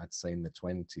I'd say in the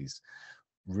 20s,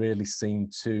 really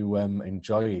seemed to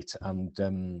enjoy it.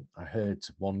 And I heard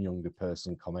one younger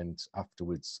person comment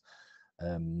afterwards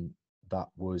that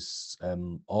was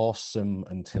awesome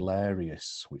and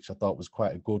hilarious, which I thought was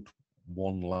quite a good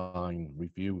one-line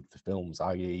review of the films,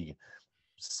 i.e.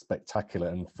 spectacular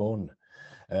and fun.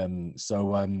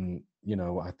 You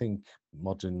know, I think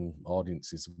modern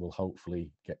audiences will hopefully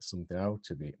get something out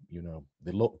of it. You know,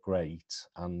 they look great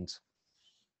and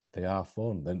they are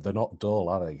fun. They're not dull,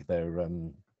 are they?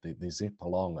 They zip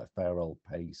along at a fair old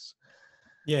pace.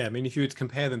 Yeah, I mean, if you were to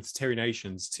compare them to Terry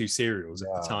Nation's two serials at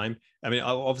the time, I mean,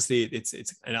 obviously it's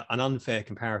an unfair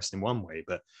comparison in one way,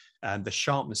 but the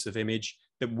sharpness of image,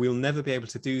 that we'll never be able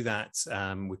to do that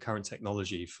with current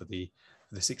technology for the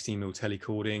 16mm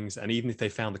telecordings, and even if they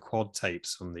found the quad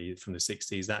tapes from the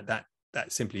 60s,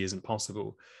 that simply isn't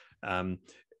possible.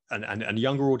 And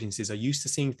younger audiences are used to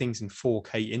seeing things in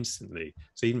 4K instantly.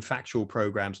 So even factual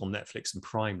programs on Netflix and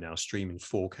Prime now stream in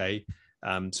 4K.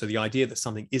 So the idea that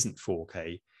something isn't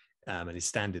 4K and is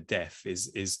standard def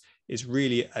is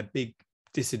really a big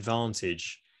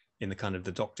disadvantage in the kind of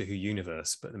the Doctor Who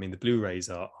universe. But I mean, the Blu-rays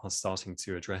are starting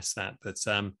to address that. But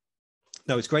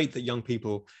no, it's great that young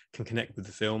people can connect with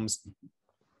the films.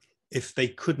 If they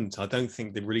couldn't, I don't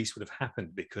think the release would have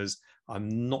happened, because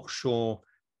I'm not sure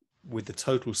with the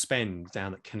total spend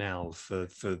down at Canal for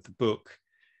the book,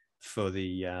 for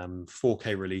the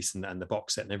 4K release and the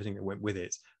box set and everything that went with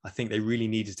it, I think they really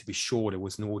needed to be sure there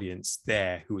was an audience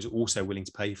there who was also willing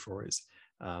to pay for it,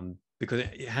 because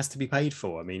it has to be paid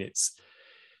for. I mean, it's,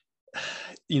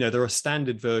 you know, there are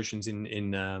standard versions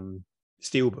in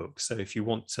steelbooks, so if you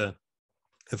want to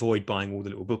avoid buying all the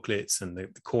little booklets and the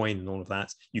coin and all of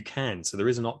that, you can. So there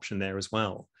is an option there as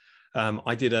well.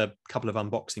 I did a couple of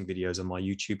unboxing videos on my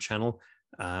YouTube channel,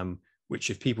 which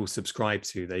if people subscribe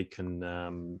to, they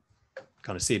can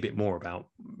kind of see a bit more about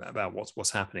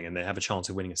what's happening, and they have a chance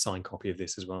of winning a signed copy of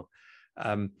this as well.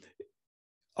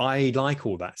 I like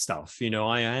all that stuff. You know,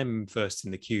 I am first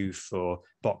in the queue for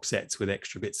box sets with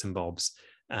extra bits and bobs,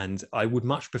 and I would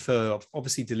much prefer,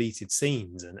 obviously, deleted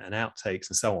scenes and outtakes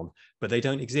and so on, but they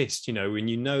don't exist. You know, when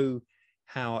you know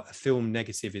how a film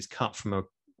negative is cut from a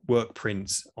work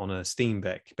print on a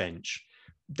Steenbeck bench,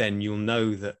 then you'll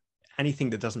know that anything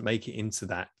that doesn't make it into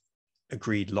that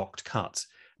agreed locked cut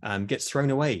gets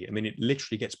thrown away. I mean, it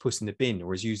literally gets put in the bin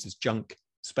or is used as junk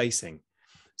spacing.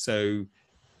 So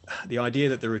the idea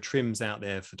that there are trims out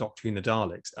there for Doctor Who and the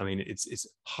Daleks, I mean, it's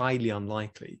highly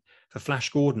unlikely. For Flash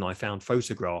Gordon, I found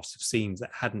photographs of scenes that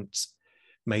hadn't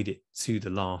made it to the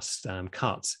last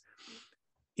cut.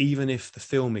 Even if the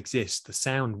film exists, the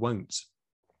sound won't,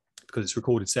 because it's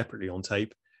recorded separately on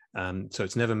tape. So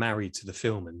it's never married to the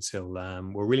film until,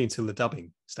 well, really until the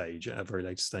dubbing stage, at a very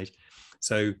later stage.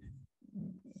 So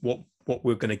what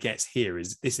we're going to get here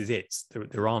is, this is it.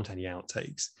 There aren't any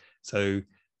outtakes. So,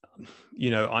 you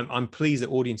know, I'm pleased that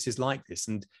audiences like this.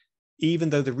 And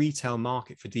even though the retail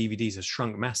market for DVDs has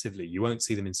shrunk massively, you won't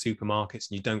see them in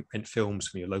supermarkets and you don't rent films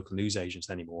from your local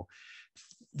newsagents anymore.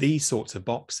 These sorts of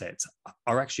box sets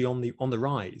are actually on the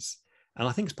rise. And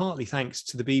I think it's partly thanks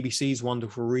to the BBC's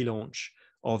wonderful relaunch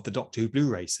of the Doctor Who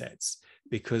Blu-ray sets,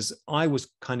 because I was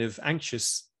kind of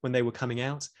anxious when they were coming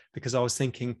out, because I was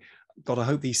thinking, God, I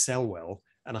hope these sell well,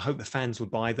 and I hope the fans would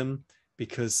buy them,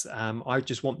 because I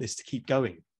just want this to keep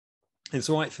going. And it's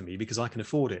all right for me because I can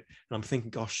afford it. And I'm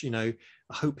thinking, gosh, you know,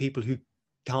 I hope people who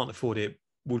can't afford it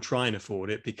will try and afford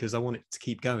it, because I want it to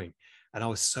keep going. And I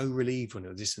was so relieved when it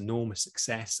was this enormous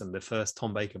success and the first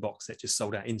Tom Baker box set just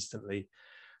sold out instantly.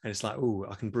 And it's like, oh,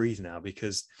 I can breathe now,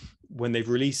 because when they've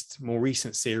released more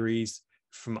recent series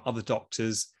from other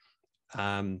doctors,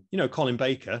 you know, Colin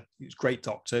Baker, who's a great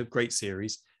doctor, great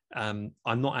series, I'm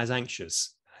not as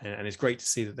anxious. And it's great to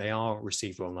see that they are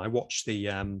received well. And I watched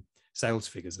the sales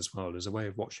figures as well. There's a way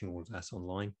of watching all of that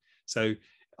online. So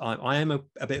I am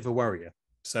a bit of a worrier.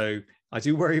 So I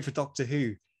do worry for Doctor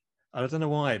Who. I don't know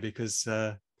why, because,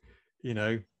 you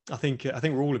know, I think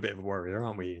we're all a bit of a worrier,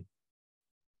 aren't we?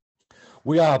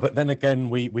 We are, but then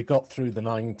again, we got through the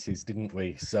 90s, didn't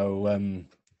we? So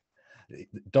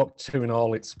Doctor Who in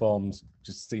all its forms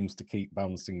just seems to keep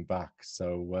bouncing back.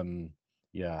 So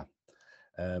yeah,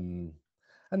 and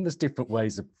there's different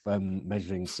ways of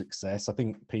measuring success. I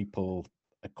think people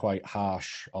are quite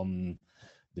harsh on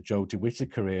the Jodie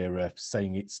Whittaker era,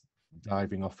 saying it's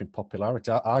diving off in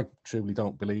popularity. I truly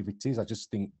don't believe it is. I just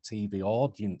think TV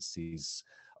audiences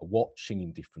are watching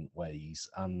in different ways,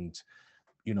 and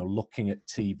you know, looking at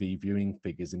TV viewing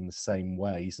figures in the same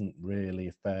way isn't really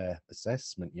a fair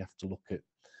assessment. You have to look at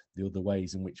the other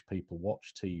ways in which people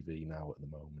watch TV now at the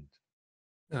moment.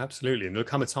 Absolutely. And there'll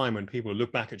come a time when people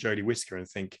look back at Jodie Whittaker and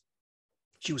think,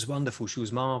 she was wonderful. She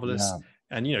was marvelous.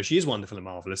 Yeah. And, you know, she is wonderful and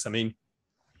marvelous. I mean,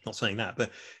 not saying that,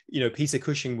 but, you know, Peter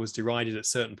Cushing was derided at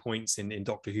certain points in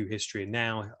Doctor Who history. And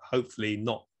now, hopefully,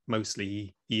 not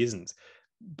mostly, he isn't.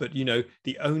 But, you know,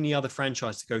 the only other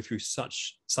franchise to go through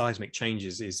such seismic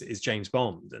changes is James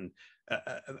Bond. And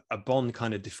a Bond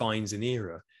kind of defines an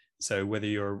era. So whether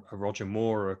you're a Roger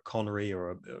Moore or a Connery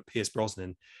or a Pierce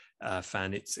Brosnan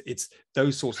fan, it's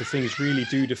those sorts of things really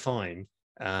do define.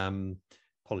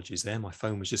 Apologies there, my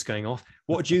phone was just going off.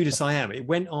 What a Judas I am. It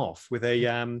went off with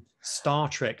a Star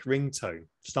Trek ringtone,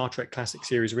 Star Trek Classic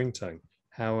Series ringtone.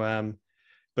 How,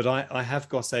 but I have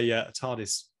got a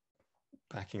TARDIS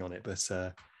backing on it,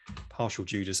 but partial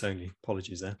Judas only.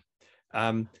 Apologies there.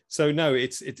 So no,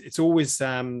 it's always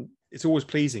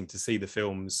pleasing to see the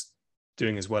films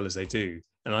doing as well as they do.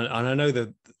 And I know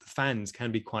that the fans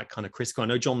can be quite kind of critical. I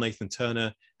know John Nathan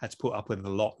Turner had to put up with it a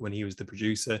lot when he was the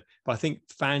producer, but I think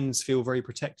fans feel very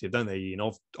protective, don't they, Ian,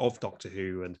 of Doctor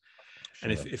Who? And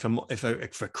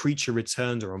if a creature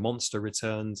returns or a monster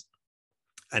returns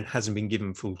and hasn't been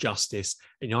given full justice,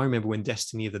 and I remember when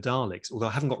Destiny of the Daleks, although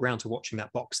I haven't got round to watching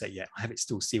that box set yet, I have it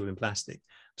still sealed in plastic.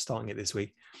 I'm starting it this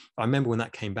week. I remember when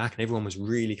that came back and everyone was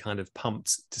really kind of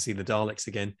pumped to see the Daleks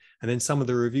again, and then some of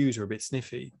the reviews were a bit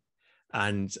sniffy.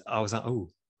 And I was like, oh,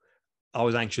 I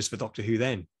was anxious for Doctor Who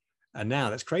then. And now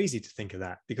that's crazy to think of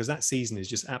that, because that season is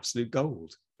just absolute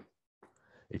gold.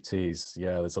 It is,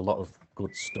 yeah. There's a lot of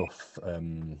good stuff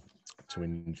to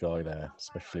enjoy there,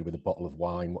 especially with a bottle of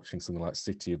wine, watching something like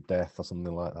City of Death or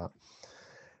something like that.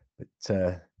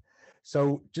 But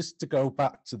so just to go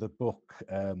back to the book,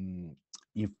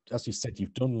 as you said,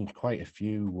 you've done quite a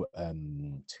few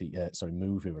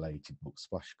movie-related books,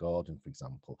 Flash Gordon, for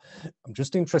example. I'm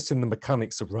just interested in the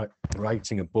mechanics of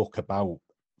writing a book about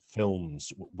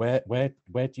films. Where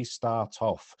do you start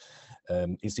off?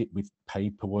 Is it with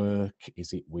paperwork?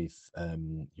 Is it with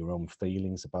your own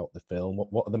feelings about the film?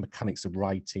 What are the mechanics of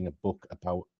writing a book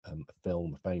about a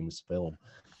film, a famous film?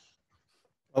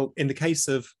 Well, in the case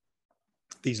of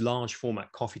these large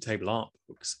format coffee table art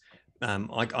books,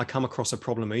 I come across a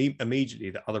problem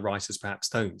immediately that other writers perhaps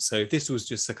don't. So if this was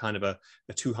just a kind of a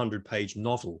 200-page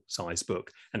novel size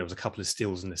book and there was a couple of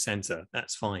stills in the center,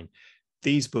 that's fine.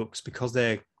 These books, because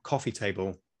they're coffee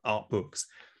table art books,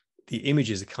 the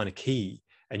images are kind of key,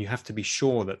 and you have to be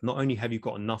sure that not only have you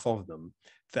got enough of them,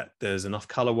 that there's enough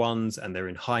color ones and they're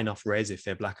in high enough res if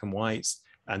they're black and whites,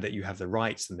 and that you have the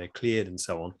rights and they're cleared and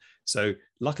so on. So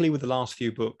luckily with the last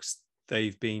few books,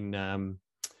 they've been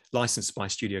licensed by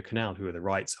Studio Canal, who are the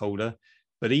rights holder.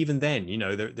 But even then, you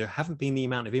know, there haven't been the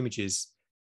amount of images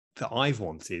that I've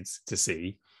wanted to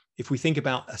see. If we think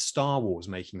about a Star Wars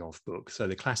making of book, so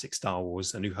the classic Star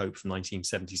Wars, A New Hope from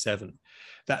 1977,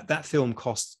 that film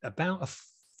cost about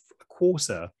a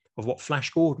quarter of what Flash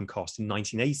Gordon cost in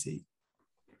 1980.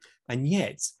 And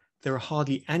yet there are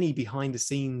hardly any behind the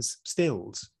scenes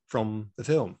stills from the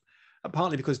film.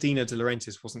 Partly because Dino De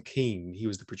Laurentiis wasn't keen, he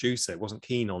was the producer, wasn't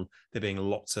keen on there being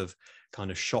lots of kind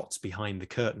of shots behind the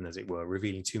curtain, as it were,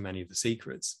 revealing too many of the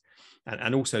secrets.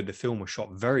 And also the film was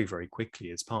shot very, very quickly.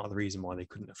 It's part of the reason why they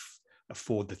couldn't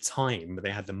afford the time, but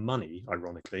they had the money,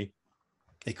 ironically.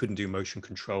 They couldn't do motion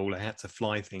control. They had to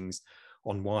fly things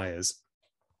on wires.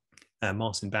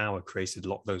 Martin Bauer created a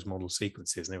lot of those model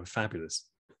sequences, and they were fabulous.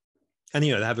 And,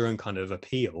 you know, they have their own kind of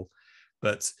appeal,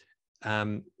 but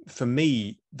for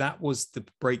me, that was the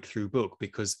breakthrough book,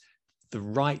 because the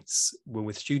rights were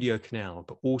with Studio Canal,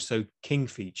 but also King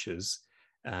Features,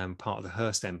 part of the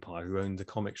Hearst Empire, who owned the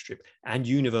comic strip, and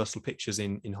Universal Pictures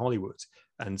in Hollywood.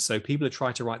 And so people had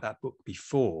tried to write that book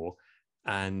before,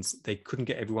 and they couldn't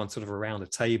get everyone sort of around a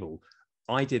table.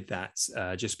 I did that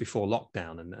just before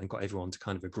lockdown and got everyone to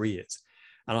kind of agree it.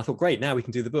 And I thought, great, now we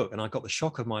can do the book. And I got the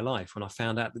shock of my life when I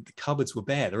found out that the cupboards were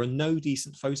bare. There are no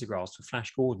decent photographs for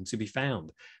Flash Gordon to be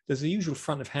found. There's the usual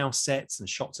front of house sets and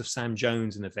shots of Sam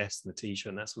Jones in a vest and a t-shirt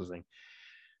and that sort of thing.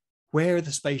 Where are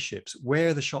the spaceships? Where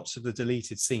are the shots of the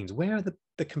deleted scenes? Where are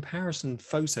the comparison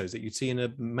photos that you'd see in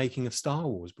a making of Star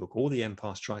Wars book, or The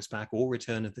Empire Strikes Back, or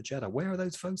Return of the Jedi? Where are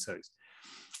those photos?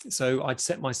 So I'd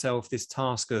set myself this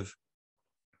task of,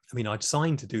 I mean, I'd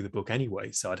signed to do the book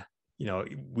anyway. So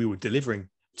we were delivering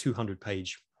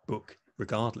 200-page book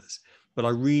regardless, but I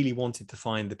really wanted to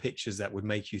find the pictures that would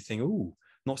make you think, oh,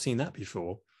 not seen that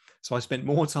before. So I spent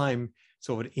more time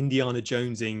sort of Indiana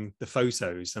Jonesing the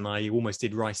photos than I almost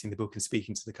did writing the book and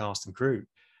speaking to the cast and crew.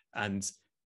 And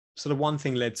sort of one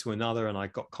thing led to another, and I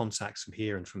got contacts from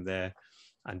here and from there,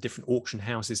 and different auction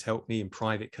houses helped me and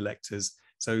private collectors.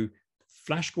 So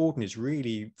Flash Gordon is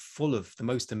really full of the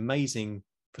most amazing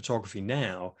photography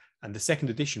now. And the second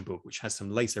edition book, which has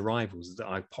some late arrivals that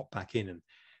I popped back in and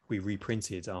we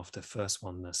reprinted after first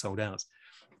one sold out.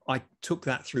 I took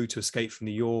that through to Escape from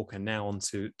New York and now on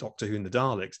to Doctor Who and the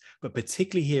Daleks, but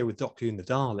particularly here with Doctor Who and the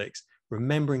Daleks,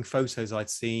 remembering photos I'd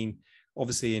seen,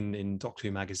 obviously in Doctor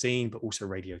Who magazine, but also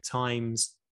Radio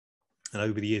Times, and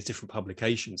over the years, different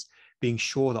publications, being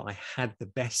sure that I had the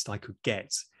best I could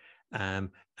get,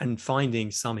 and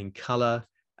finding some in color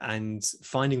and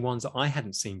finding ones that I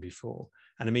hadn't seen before.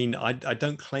 And I mean, I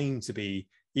don't claim to be,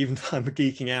 even though I'm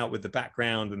geeking out with the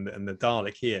background and the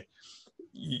Dalek here,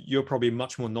 you're probably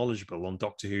much more knowledgeable on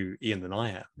Doctor Who, Ian, than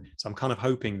I am. So I'm kind of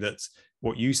hoping that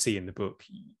what you see in the book,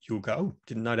 you'll go, oh,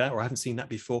 didn't know that, or I haven't seen that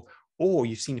before, or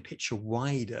you've seen a picture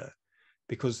wider,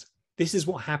 because this is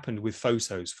what happened with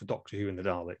photos for Doctor Who and the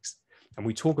Daleks. And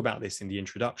we talk about this in the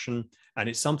introduction, and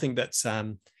it's something that's,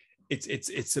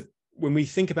 when we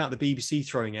think about the BBC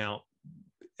throwing out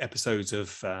episodes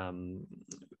of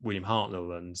William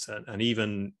Hartnell and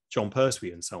even John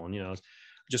Pertwee and so on, you know, I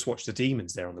just watched The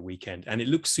Demons there on the weekend, and it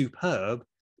looks superb,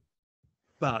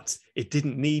 but it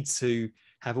didn't need to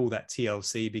have all that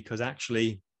TLC, because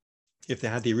actually, if they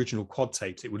had the original quad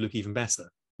tapes, it would look even better.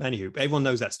 Anywho, everyone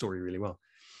knows that story really well.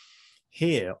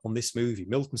 Here on this movie,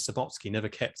 Milton Subotsky never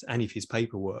kept any of his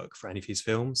paperwork for any of his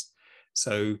films.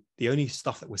 So the only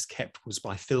stuff that was kept was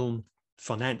by Film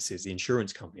Finances, the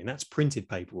insurance company, and that's printed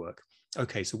paperwork.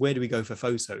 Okay, so where do we go for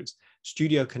photos?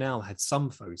 Studio Canal had some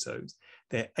photos.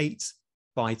 They're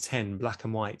 8x10 black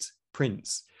and white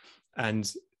prints.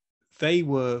 And they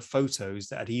were photos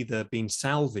that had either been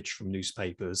salvaged from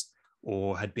newspapers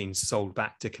or had been sold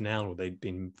back to Canal, or they'd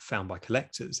been found by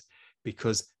collectors,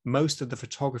 because most of the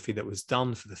photography that was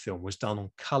done for the film was done on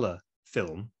color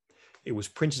film. It was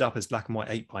printed up as black and white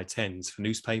 8x10s for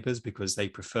newspapers because they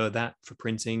preferred that for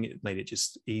printing. It made it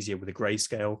just easier with a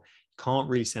grayscale. Can't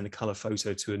really send a color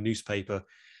photo to a newspaper.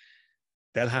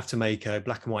 They'll have to make a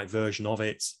black and white version of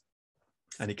it,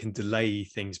 and it can delay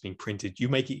things being printed. You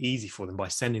make it easy for them by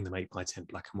sending them 8x10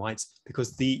 black and whites,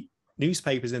 because the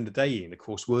newspapers in the day, Ian, of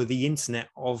course, were the internet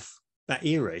of that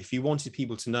era. If you wanted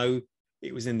people to know,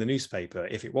 it was in the newspaper.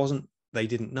 If it wasn't, they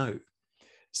didn't know.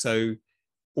 So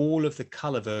all of the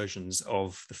color versions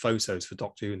of the photos for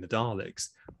Doctor Who and the Daleks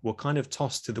were kind of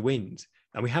tossed to the wind.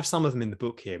 And we have some of them in the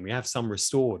book here, and we have some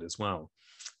restored as well.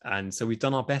 And so we've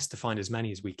done our best to find as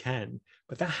many as we can,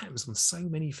 but that happens on so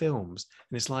many films.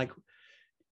 And it's like,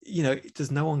 you know,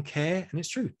 does no one care? And it's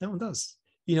true, no one does.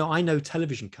 You know, I know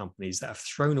television companies that have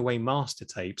thrown away master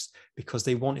tapes because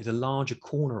they wanted a larger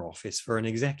corner office for an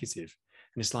executive.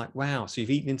 And it's like, wow, so you've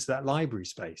eaten into that library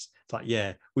space. It's like,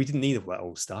 yeah, we didn't need all that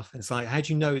old stuff. And it's like, how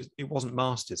do you know it wasn't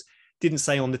masters? Didn't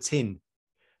say on the tin.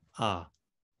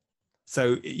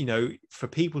 So, you know, for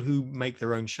people who make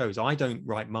their own shows, I don't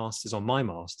write masters on my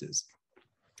masters.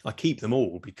 I keep them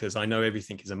all because I know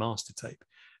everything is a master tape,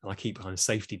 and I keep kind of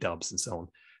safety dubs and so on.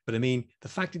 But I mean, the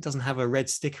fact it doesn't have a red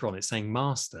sticker on it saying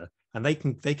master, and they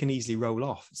can easily roll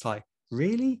off. It's like,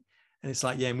 really? And it's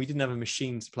like, yeah, and we didn't have a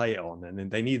machine to play it on. And then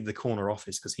they needed the corner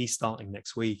office because he's starting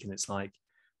next week. And it's like,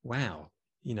 wow,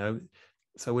 you know,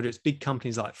 so whether it's big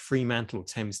companies like Fremantle or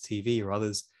Thames TV or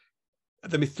others,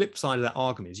 the flip side of that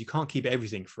argument is you can't keep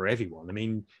everything for everyone. I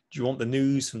mean, do you want the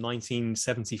news from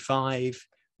 1975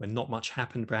 when not much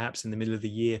happened, perhaps in the middle of the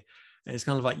year? And it's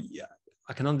kind of like, yeah,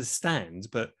 I can understand,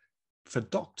 but for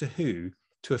Doctor Who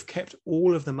to have kept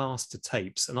all of the master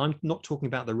tapes, and I'm not talking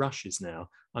about the rushes now,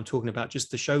 I'm talking about just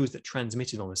the shows that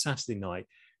transmitted on a Saturday night,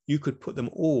 you could put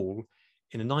them all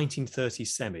in a 1930s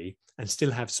semi and still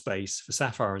have space for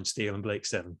Sapphire and Steel and Blake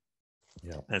 7.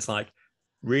 Yeah. And it's like,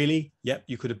 really? Yep,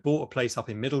 you could have bought a place up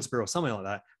in Middlesbrough or something like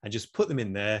that and just put them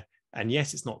in there. And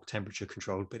yes, it's not temperature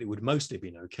controlled, but it would mostly have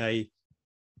been okay.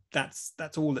 That's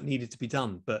all that needed to be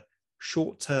done. But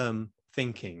short-term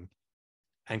thinking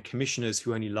and commissioners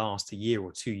who only last a year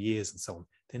or 2 years and so on,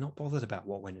 they're not bothered about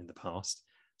what went in the past.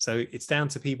 So it's down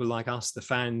to people like us, the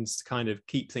fans, to kind of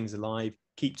keep things alive,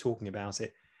 keep talking about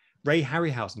it. Ray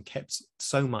Harryhausen kept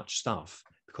so much stuff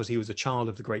because he was a child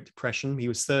of the Great Depression. He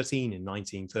was 13 in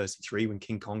 1933 when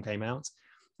King Kong came out,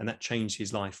 and that changed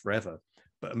his life forever.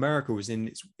 But America was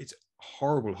in its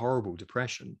horrible, horrible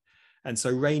depression. And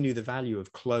so Ray knew the value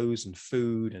of clothes and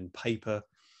food and paper.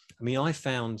 I mean, I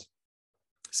found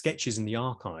sketches in the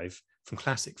archive from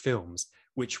classic films,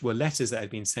 which were letters that had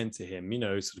been sent to him, you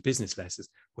know, sort of business letters,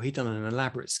 where he'd done an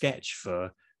elaborate sketch for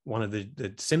one of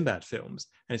the Sinbad films.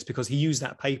 And it's because he used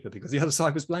that paper because the other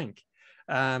side was blank.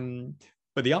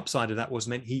 But the upside of that was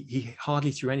meant he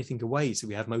hardly threw anything away. So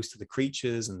we have most of the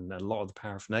creatures and a lot of the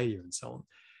paraphernalia and so on.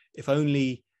 If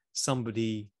only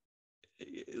somebody,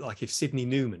 like if Sidney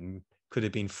Newman could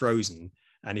have been frozen,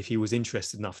 and if he was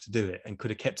interested enough to do it and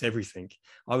could have kept everything,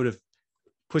 I would have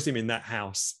put him in that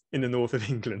house in the north of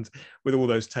England with all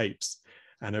those tapes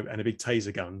and a big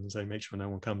taser gun. So make sure no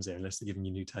one comes in unless they're giving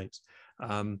you new tapes.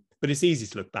 But it's easy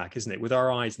to look back, isn't it? With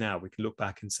our eyes now, we can look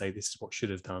back and say this is what should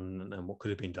have done and what could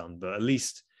have been done. But at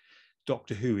least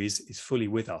Doctor Who is fully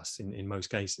with us in most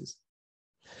cases.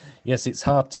 Yes, it's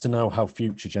hard to know how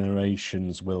future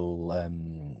generations will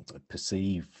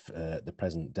perceive the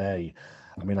present day.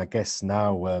 I mean, I guess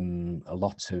now a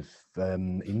lot of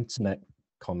internet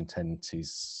content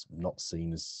is not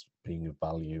seen as being of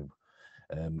value.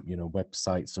 You know,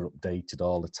 websites are updated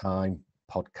all the time.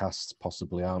 Podcasts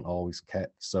possibly aren't always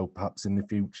kept. So perhaps in the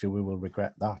future we will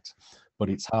regret that. But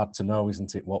it's hard to know,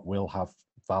 isn't it, what will have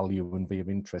value and be of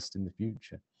interest in the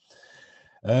future.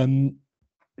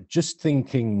 Just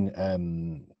thinking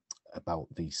about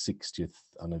the 60th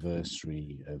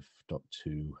anniversary of Doctor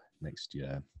Who next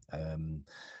year,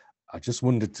 I just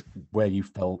wondered where you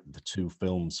felt the two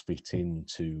films fit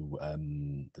into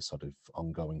the sort of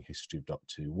ongoing history of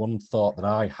Doctor Who. One thought that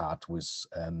I had was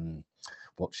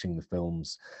watching the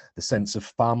films, the sense of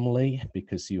family,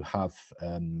 because you have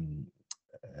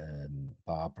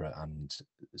Barbara and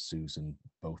Susan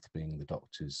both being the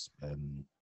Doctor's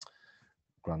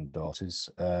granddaughters.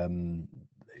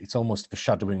 It's almost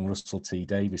foreshadowing Russell T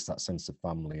Davies, that sense of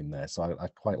family in there. So I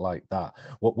quite like that.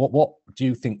 What do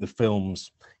you think the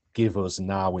films give us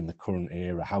now in the current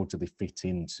era? How do they fit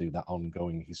into that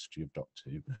ongoing history of Doctor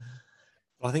Who?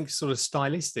 I think sort of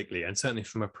stylistically, and certainly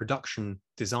from a production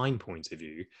design point of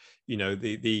view, you know,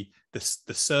 the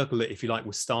circle that, if you like,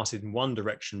 was started in one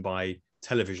direction by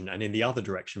television and in the other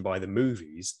direction by the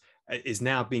movies, is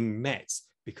now being met,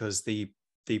 because the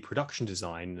production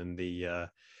design and the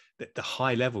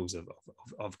high levels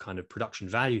of kind of production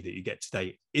value that you get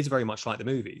today is very much like the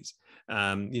movies.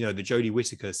 You know, the Jodie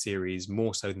Whittaker series,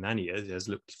 more so than any, has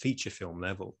looked feature film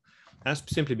level. That's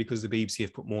simply because the BBC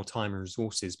have put more time and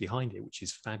resources behind it, which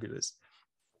is fabulous.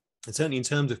 And certainly in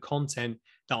terms of content,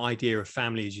 that idea of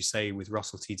family, as you say, with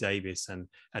Russell T Davies and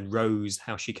Rose,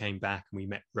 how she came back and we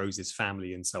met Rose's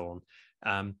family and so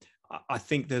on. I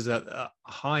think there's a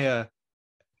higher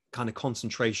kind of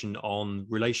concentration on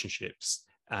relationships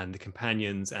and the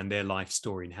companions and their life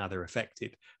story and how they're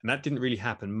affected. And that didn't really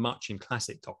happen much in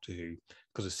classic Doctor Who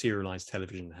because of serialized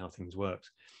television and how things worked.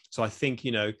 So I think,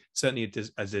 you know, certainly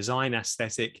a design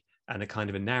aesthetic and a kind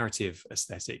of a narrative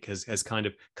aesthetic has kind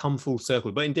of come full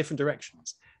circle, but in different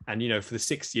directions. And, you know, for the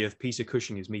 60th, Peter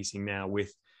Cushing is meeting now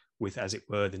with, as it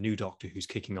were, the new Doctor who's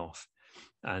kicking off.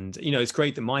 And, you know, it's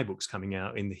great that my book's coming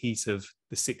out in the heat of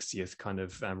the 60th kind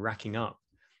of racking up.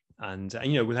 And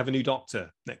you know, we'll have a new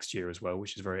Doctor next year as well,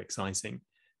 which is very exciting.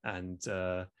 And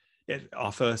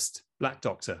our first Black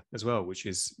Doctor as well, which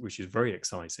is very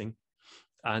exciting.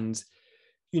 And,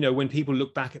 you know, when people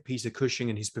look back at Peter Cushing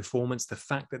and his performance, the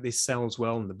fact that this sells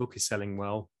well and the book is selling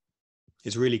well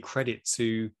is really credit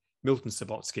to Milton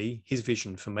Subotsky, his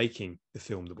vision for making the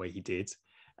film the way he did,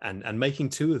 and making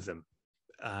two of them.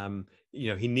 You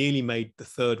know, he nearly made the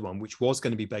third one, which was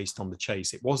going to be based on The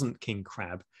Chase. It wasn't King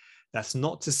Crab. That's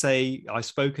not to say, I've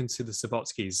spoken to the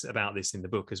Subotskys about this in the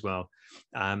book as well.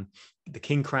 The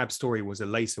King Crab story was a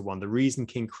later one. The reason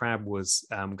King Crab was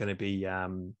going to be, I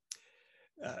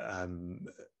don't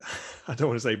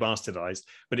want to say bastardized,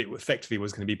 but it effectively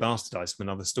was going to be bastardized from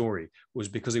another story, was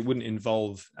because it wouldn't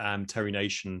involve Terry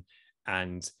Nation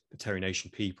and the Terry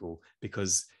Nation people.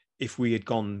 Because if we had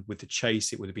gone with The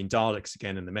Chase, it would have been Daleks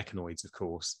again and the Mechanoids, of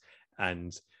course.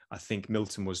 And I think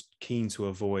Milton was keen to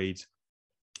avoid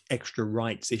extra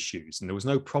rights issues, and there was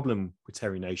no problem with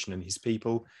Terry Nation and his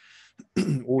people.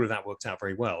 All of that worked out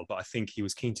very well, but I think he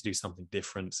was keen to do something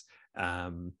different,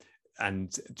 and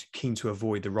keen to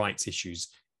avoid the rights issues.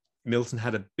 Milton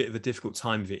had a bit of a difficult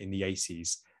time of it in the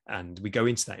 80s, and we go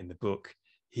into that in the book.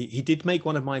 He did make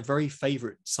one of my very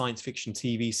favorite science fiction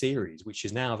TV series, which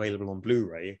is now available on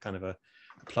Blu-ray, kind of a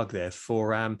plug there,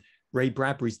 for Ray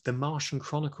Bradbury's The Martian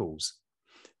Chronicles,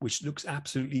 which looks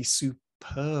absolutely superb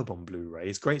on Blu-ray.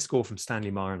 It's great score from Stanley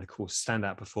Meyer and, of course,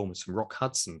 standout performance from Rock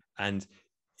Hudson. And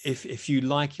if you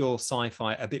like your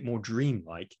sci-fi a bit more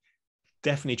dreamlike,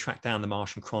 definitely track down The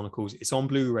Martian Chronicles. It's on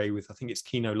Blu-ray with, I think it's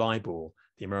Kino Libor,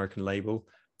 the American label,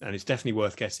 and it's definitely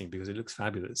worth getting because it looks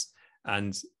fabulous.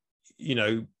 And, you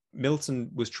know,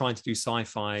 Milton was trying to do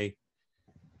sci-fi.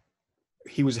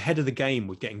 He was ahead of the game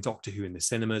with getting Doctor Who in the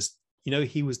cinemas. You know,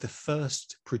 he was the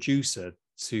first producer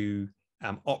to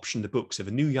optioned the books of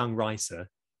a new young writer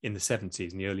in the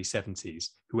 70s, in the early 70s,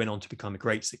 who went on to become a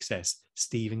great success,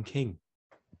 Stephen King.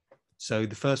 So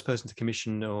the first person to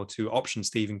commission or to option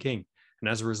Stephen King. And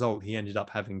as a result, he ended up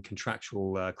having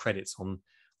contractual credits on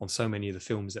on so many of the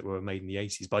films that were made in the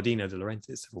 80s by Dino De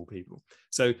Laurentiis, of all people.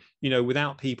 So, you know,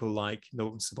 without people like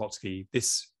Milton Subotsky,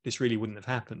 this really wouldn't have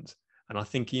happened. And I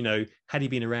think, you know, had he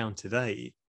been around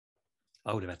today,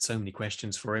 I would have had so many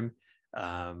questions for him.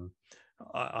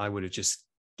 I would have just,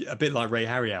 a bit like Ray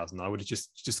Harryhausen, I would have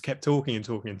just kept talking and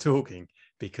talking and talking,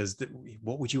 because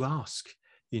what would you ask?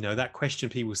 You know, that question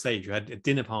people say, if you had a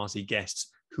dinner party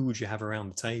guests, who would you have around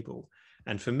the table?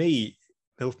 And for me,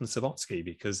 Milton Subotsky,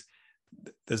 because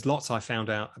there's lots I found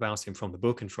out about him from the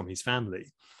book and from his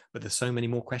family, but there's so many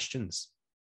more questions.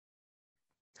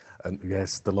 And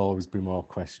yes, there'll always be more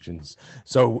questions.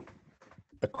 So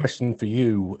a question for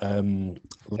you,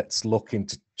 let's look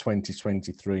into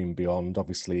 2023 and beyond.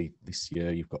 Obviously this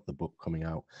year you've got the book coming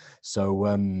out. So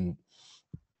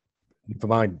for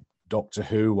my Doctor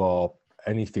Who or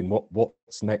anything,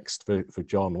 what's next for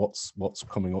John? What's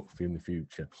coming up for you in the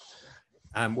future?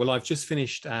 Well, I've just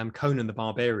finished Conan the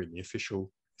Barbarian, the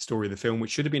official story of the film,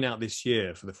 which should have been out this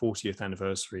year for the 40th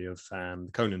anniversary of the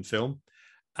Conan film.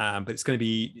 But it's going to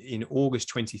be in August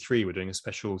 23. We're doing a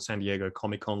special San Diego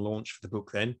Comic-Con launch for the book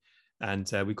then.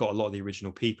 And we've got a lot of the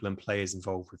original people and players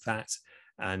involved with that.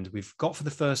 And we've got for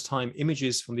the first time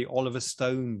images from the Oliver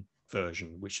Stone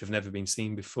version, which have never been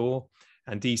seen before,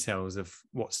 and details of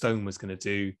what Stone was going to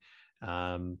do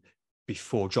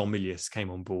before John Milius came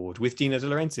on board with Dino De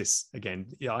Laurentiis. Again,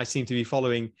 I seem to be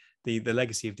following the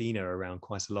legacy of Dino around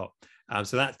quite a lot.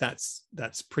 So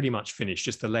that's pretty much finished.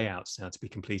 Just the layouts now to be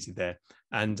completed there.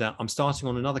 And I'm starting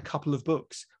on another couple of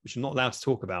books, which I'm not allowed to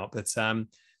talk about, but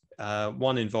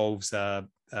one involves a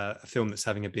film that's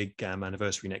having a big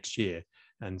anniversary next year.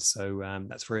 And so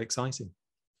that's very exciting.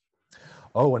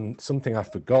 Oh, and something I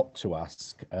forgot to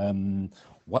ask.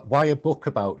 Why a book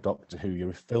about Doctor Who?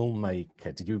 You're a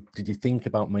filmmaker. Did you think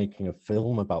about making a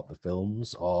film about the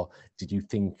films, or did you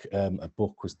think a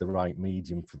book was the right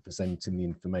medium for presenting the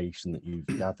information that you've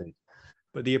gathered?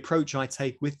 But the approach I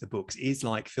take with the books is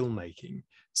like filmmaking.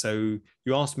 So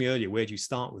you asked me earlier, where do you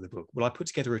start with a book? Well, I put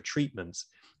together a treatment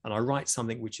and I write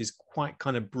something which is quite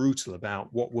kind of brutal about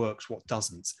what works, what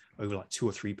doesn't, over like 2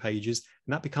 or 3 pages.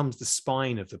 And that becomes the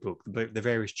spine of the book, the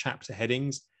various chapter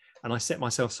headings. And I set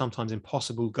myself sometimes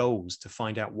impossible goals to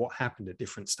find out what happened at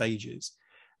different stages.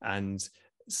 And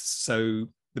so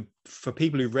for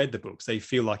people who've read the books, they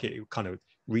feel like it kind of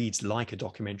reads like a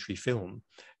documentary film.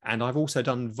 And I've also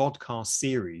done vodcast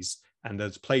series, and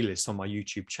there's playlists on my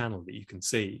YouTube channel that you can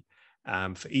see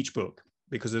for each book,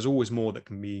 because there's always more that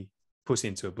can be put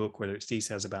into a book, whether it's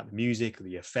details about the music or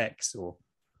the effects or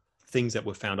things that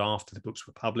were found after the books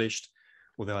were published,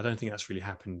 although I don't think that's really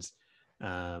happened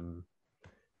in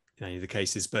any of the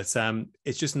cases. But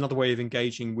it's just another way of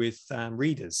engaging with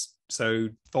readers. So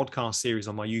vodcast series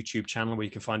on my YouTube channel, where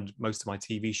you can find most of my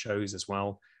TV shows as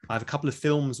well. I have a couple of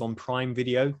films on Prime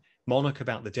Video. Monarch,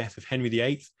 about the death of Henry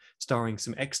VIII, starring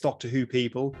some ex-Doctor Who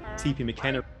people, T.P.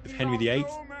 McKenna of Henry VIII,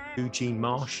 Eugene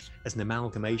Marsh as an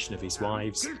amalgamation of his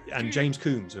wives, and James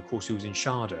Coombs, of course, who was in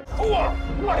Sharda.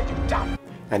 What have you done?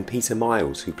 And Peter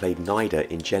Miles, who played Nida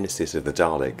in Genesis of the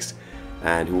Daleks,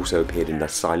 and who also appeared in The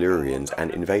Silurians and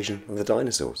Invasion of the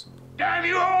Dinosaurs. Damn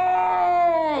you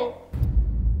all!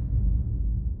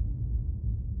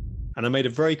 And I made a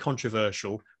very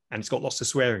controversial, and it's got lots of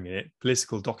swearing in it,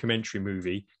 political documentary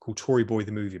movie called Tory Boy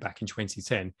the Movie back in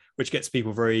 2010, which gets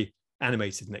people very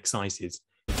animated and excited.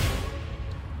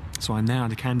 So I'm now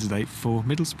the candidate for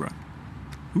Middlesbrough.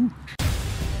 Ooh.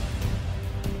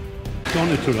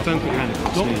 Don't put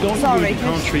candidates. Sorry. You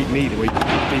can't treat me the way you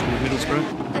treat people in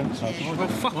Middlesbrough. Oh, well,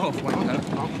 fuck off,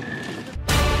 wanker.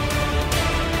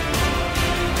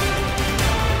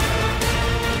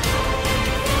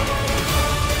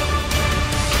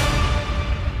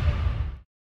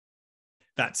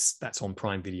 That's on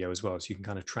Prime Video as well, so you can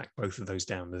kind of track both of those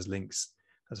down. There's links,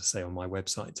 as I say, on my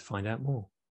website to find out more.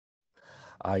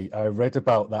 I read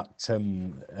about that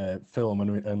film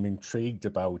and I'm intrigued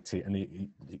about it, and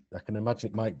I can imagine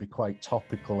it might be quite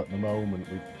topical at the moment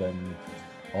with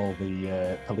all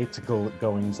the political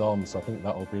goings on, so I think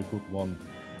that'll be a good one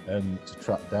to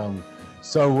track down.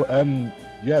 So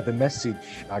yeah, the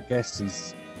message, I guess,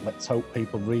 is let's hope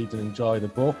people read and enjoy the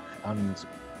book and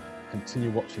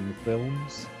continue watching the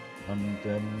films, and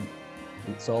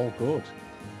it's all good.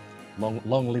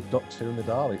 Long live Doctor Who and the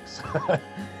Daleks.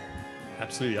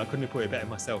 Absolutely, I couldn't have put it better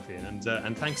myself, Ian.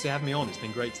 And thanks for having me on. It's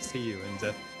been great to see you.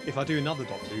 And if I do another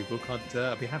Doctor Who book,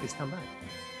 I'd be happy to come back.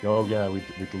 Oh yeah, we'd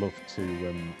love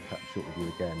to catch up with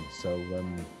you again. So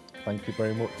thank you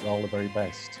very much. All the very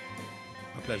best.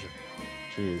 My pleasure.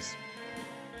 Cheers.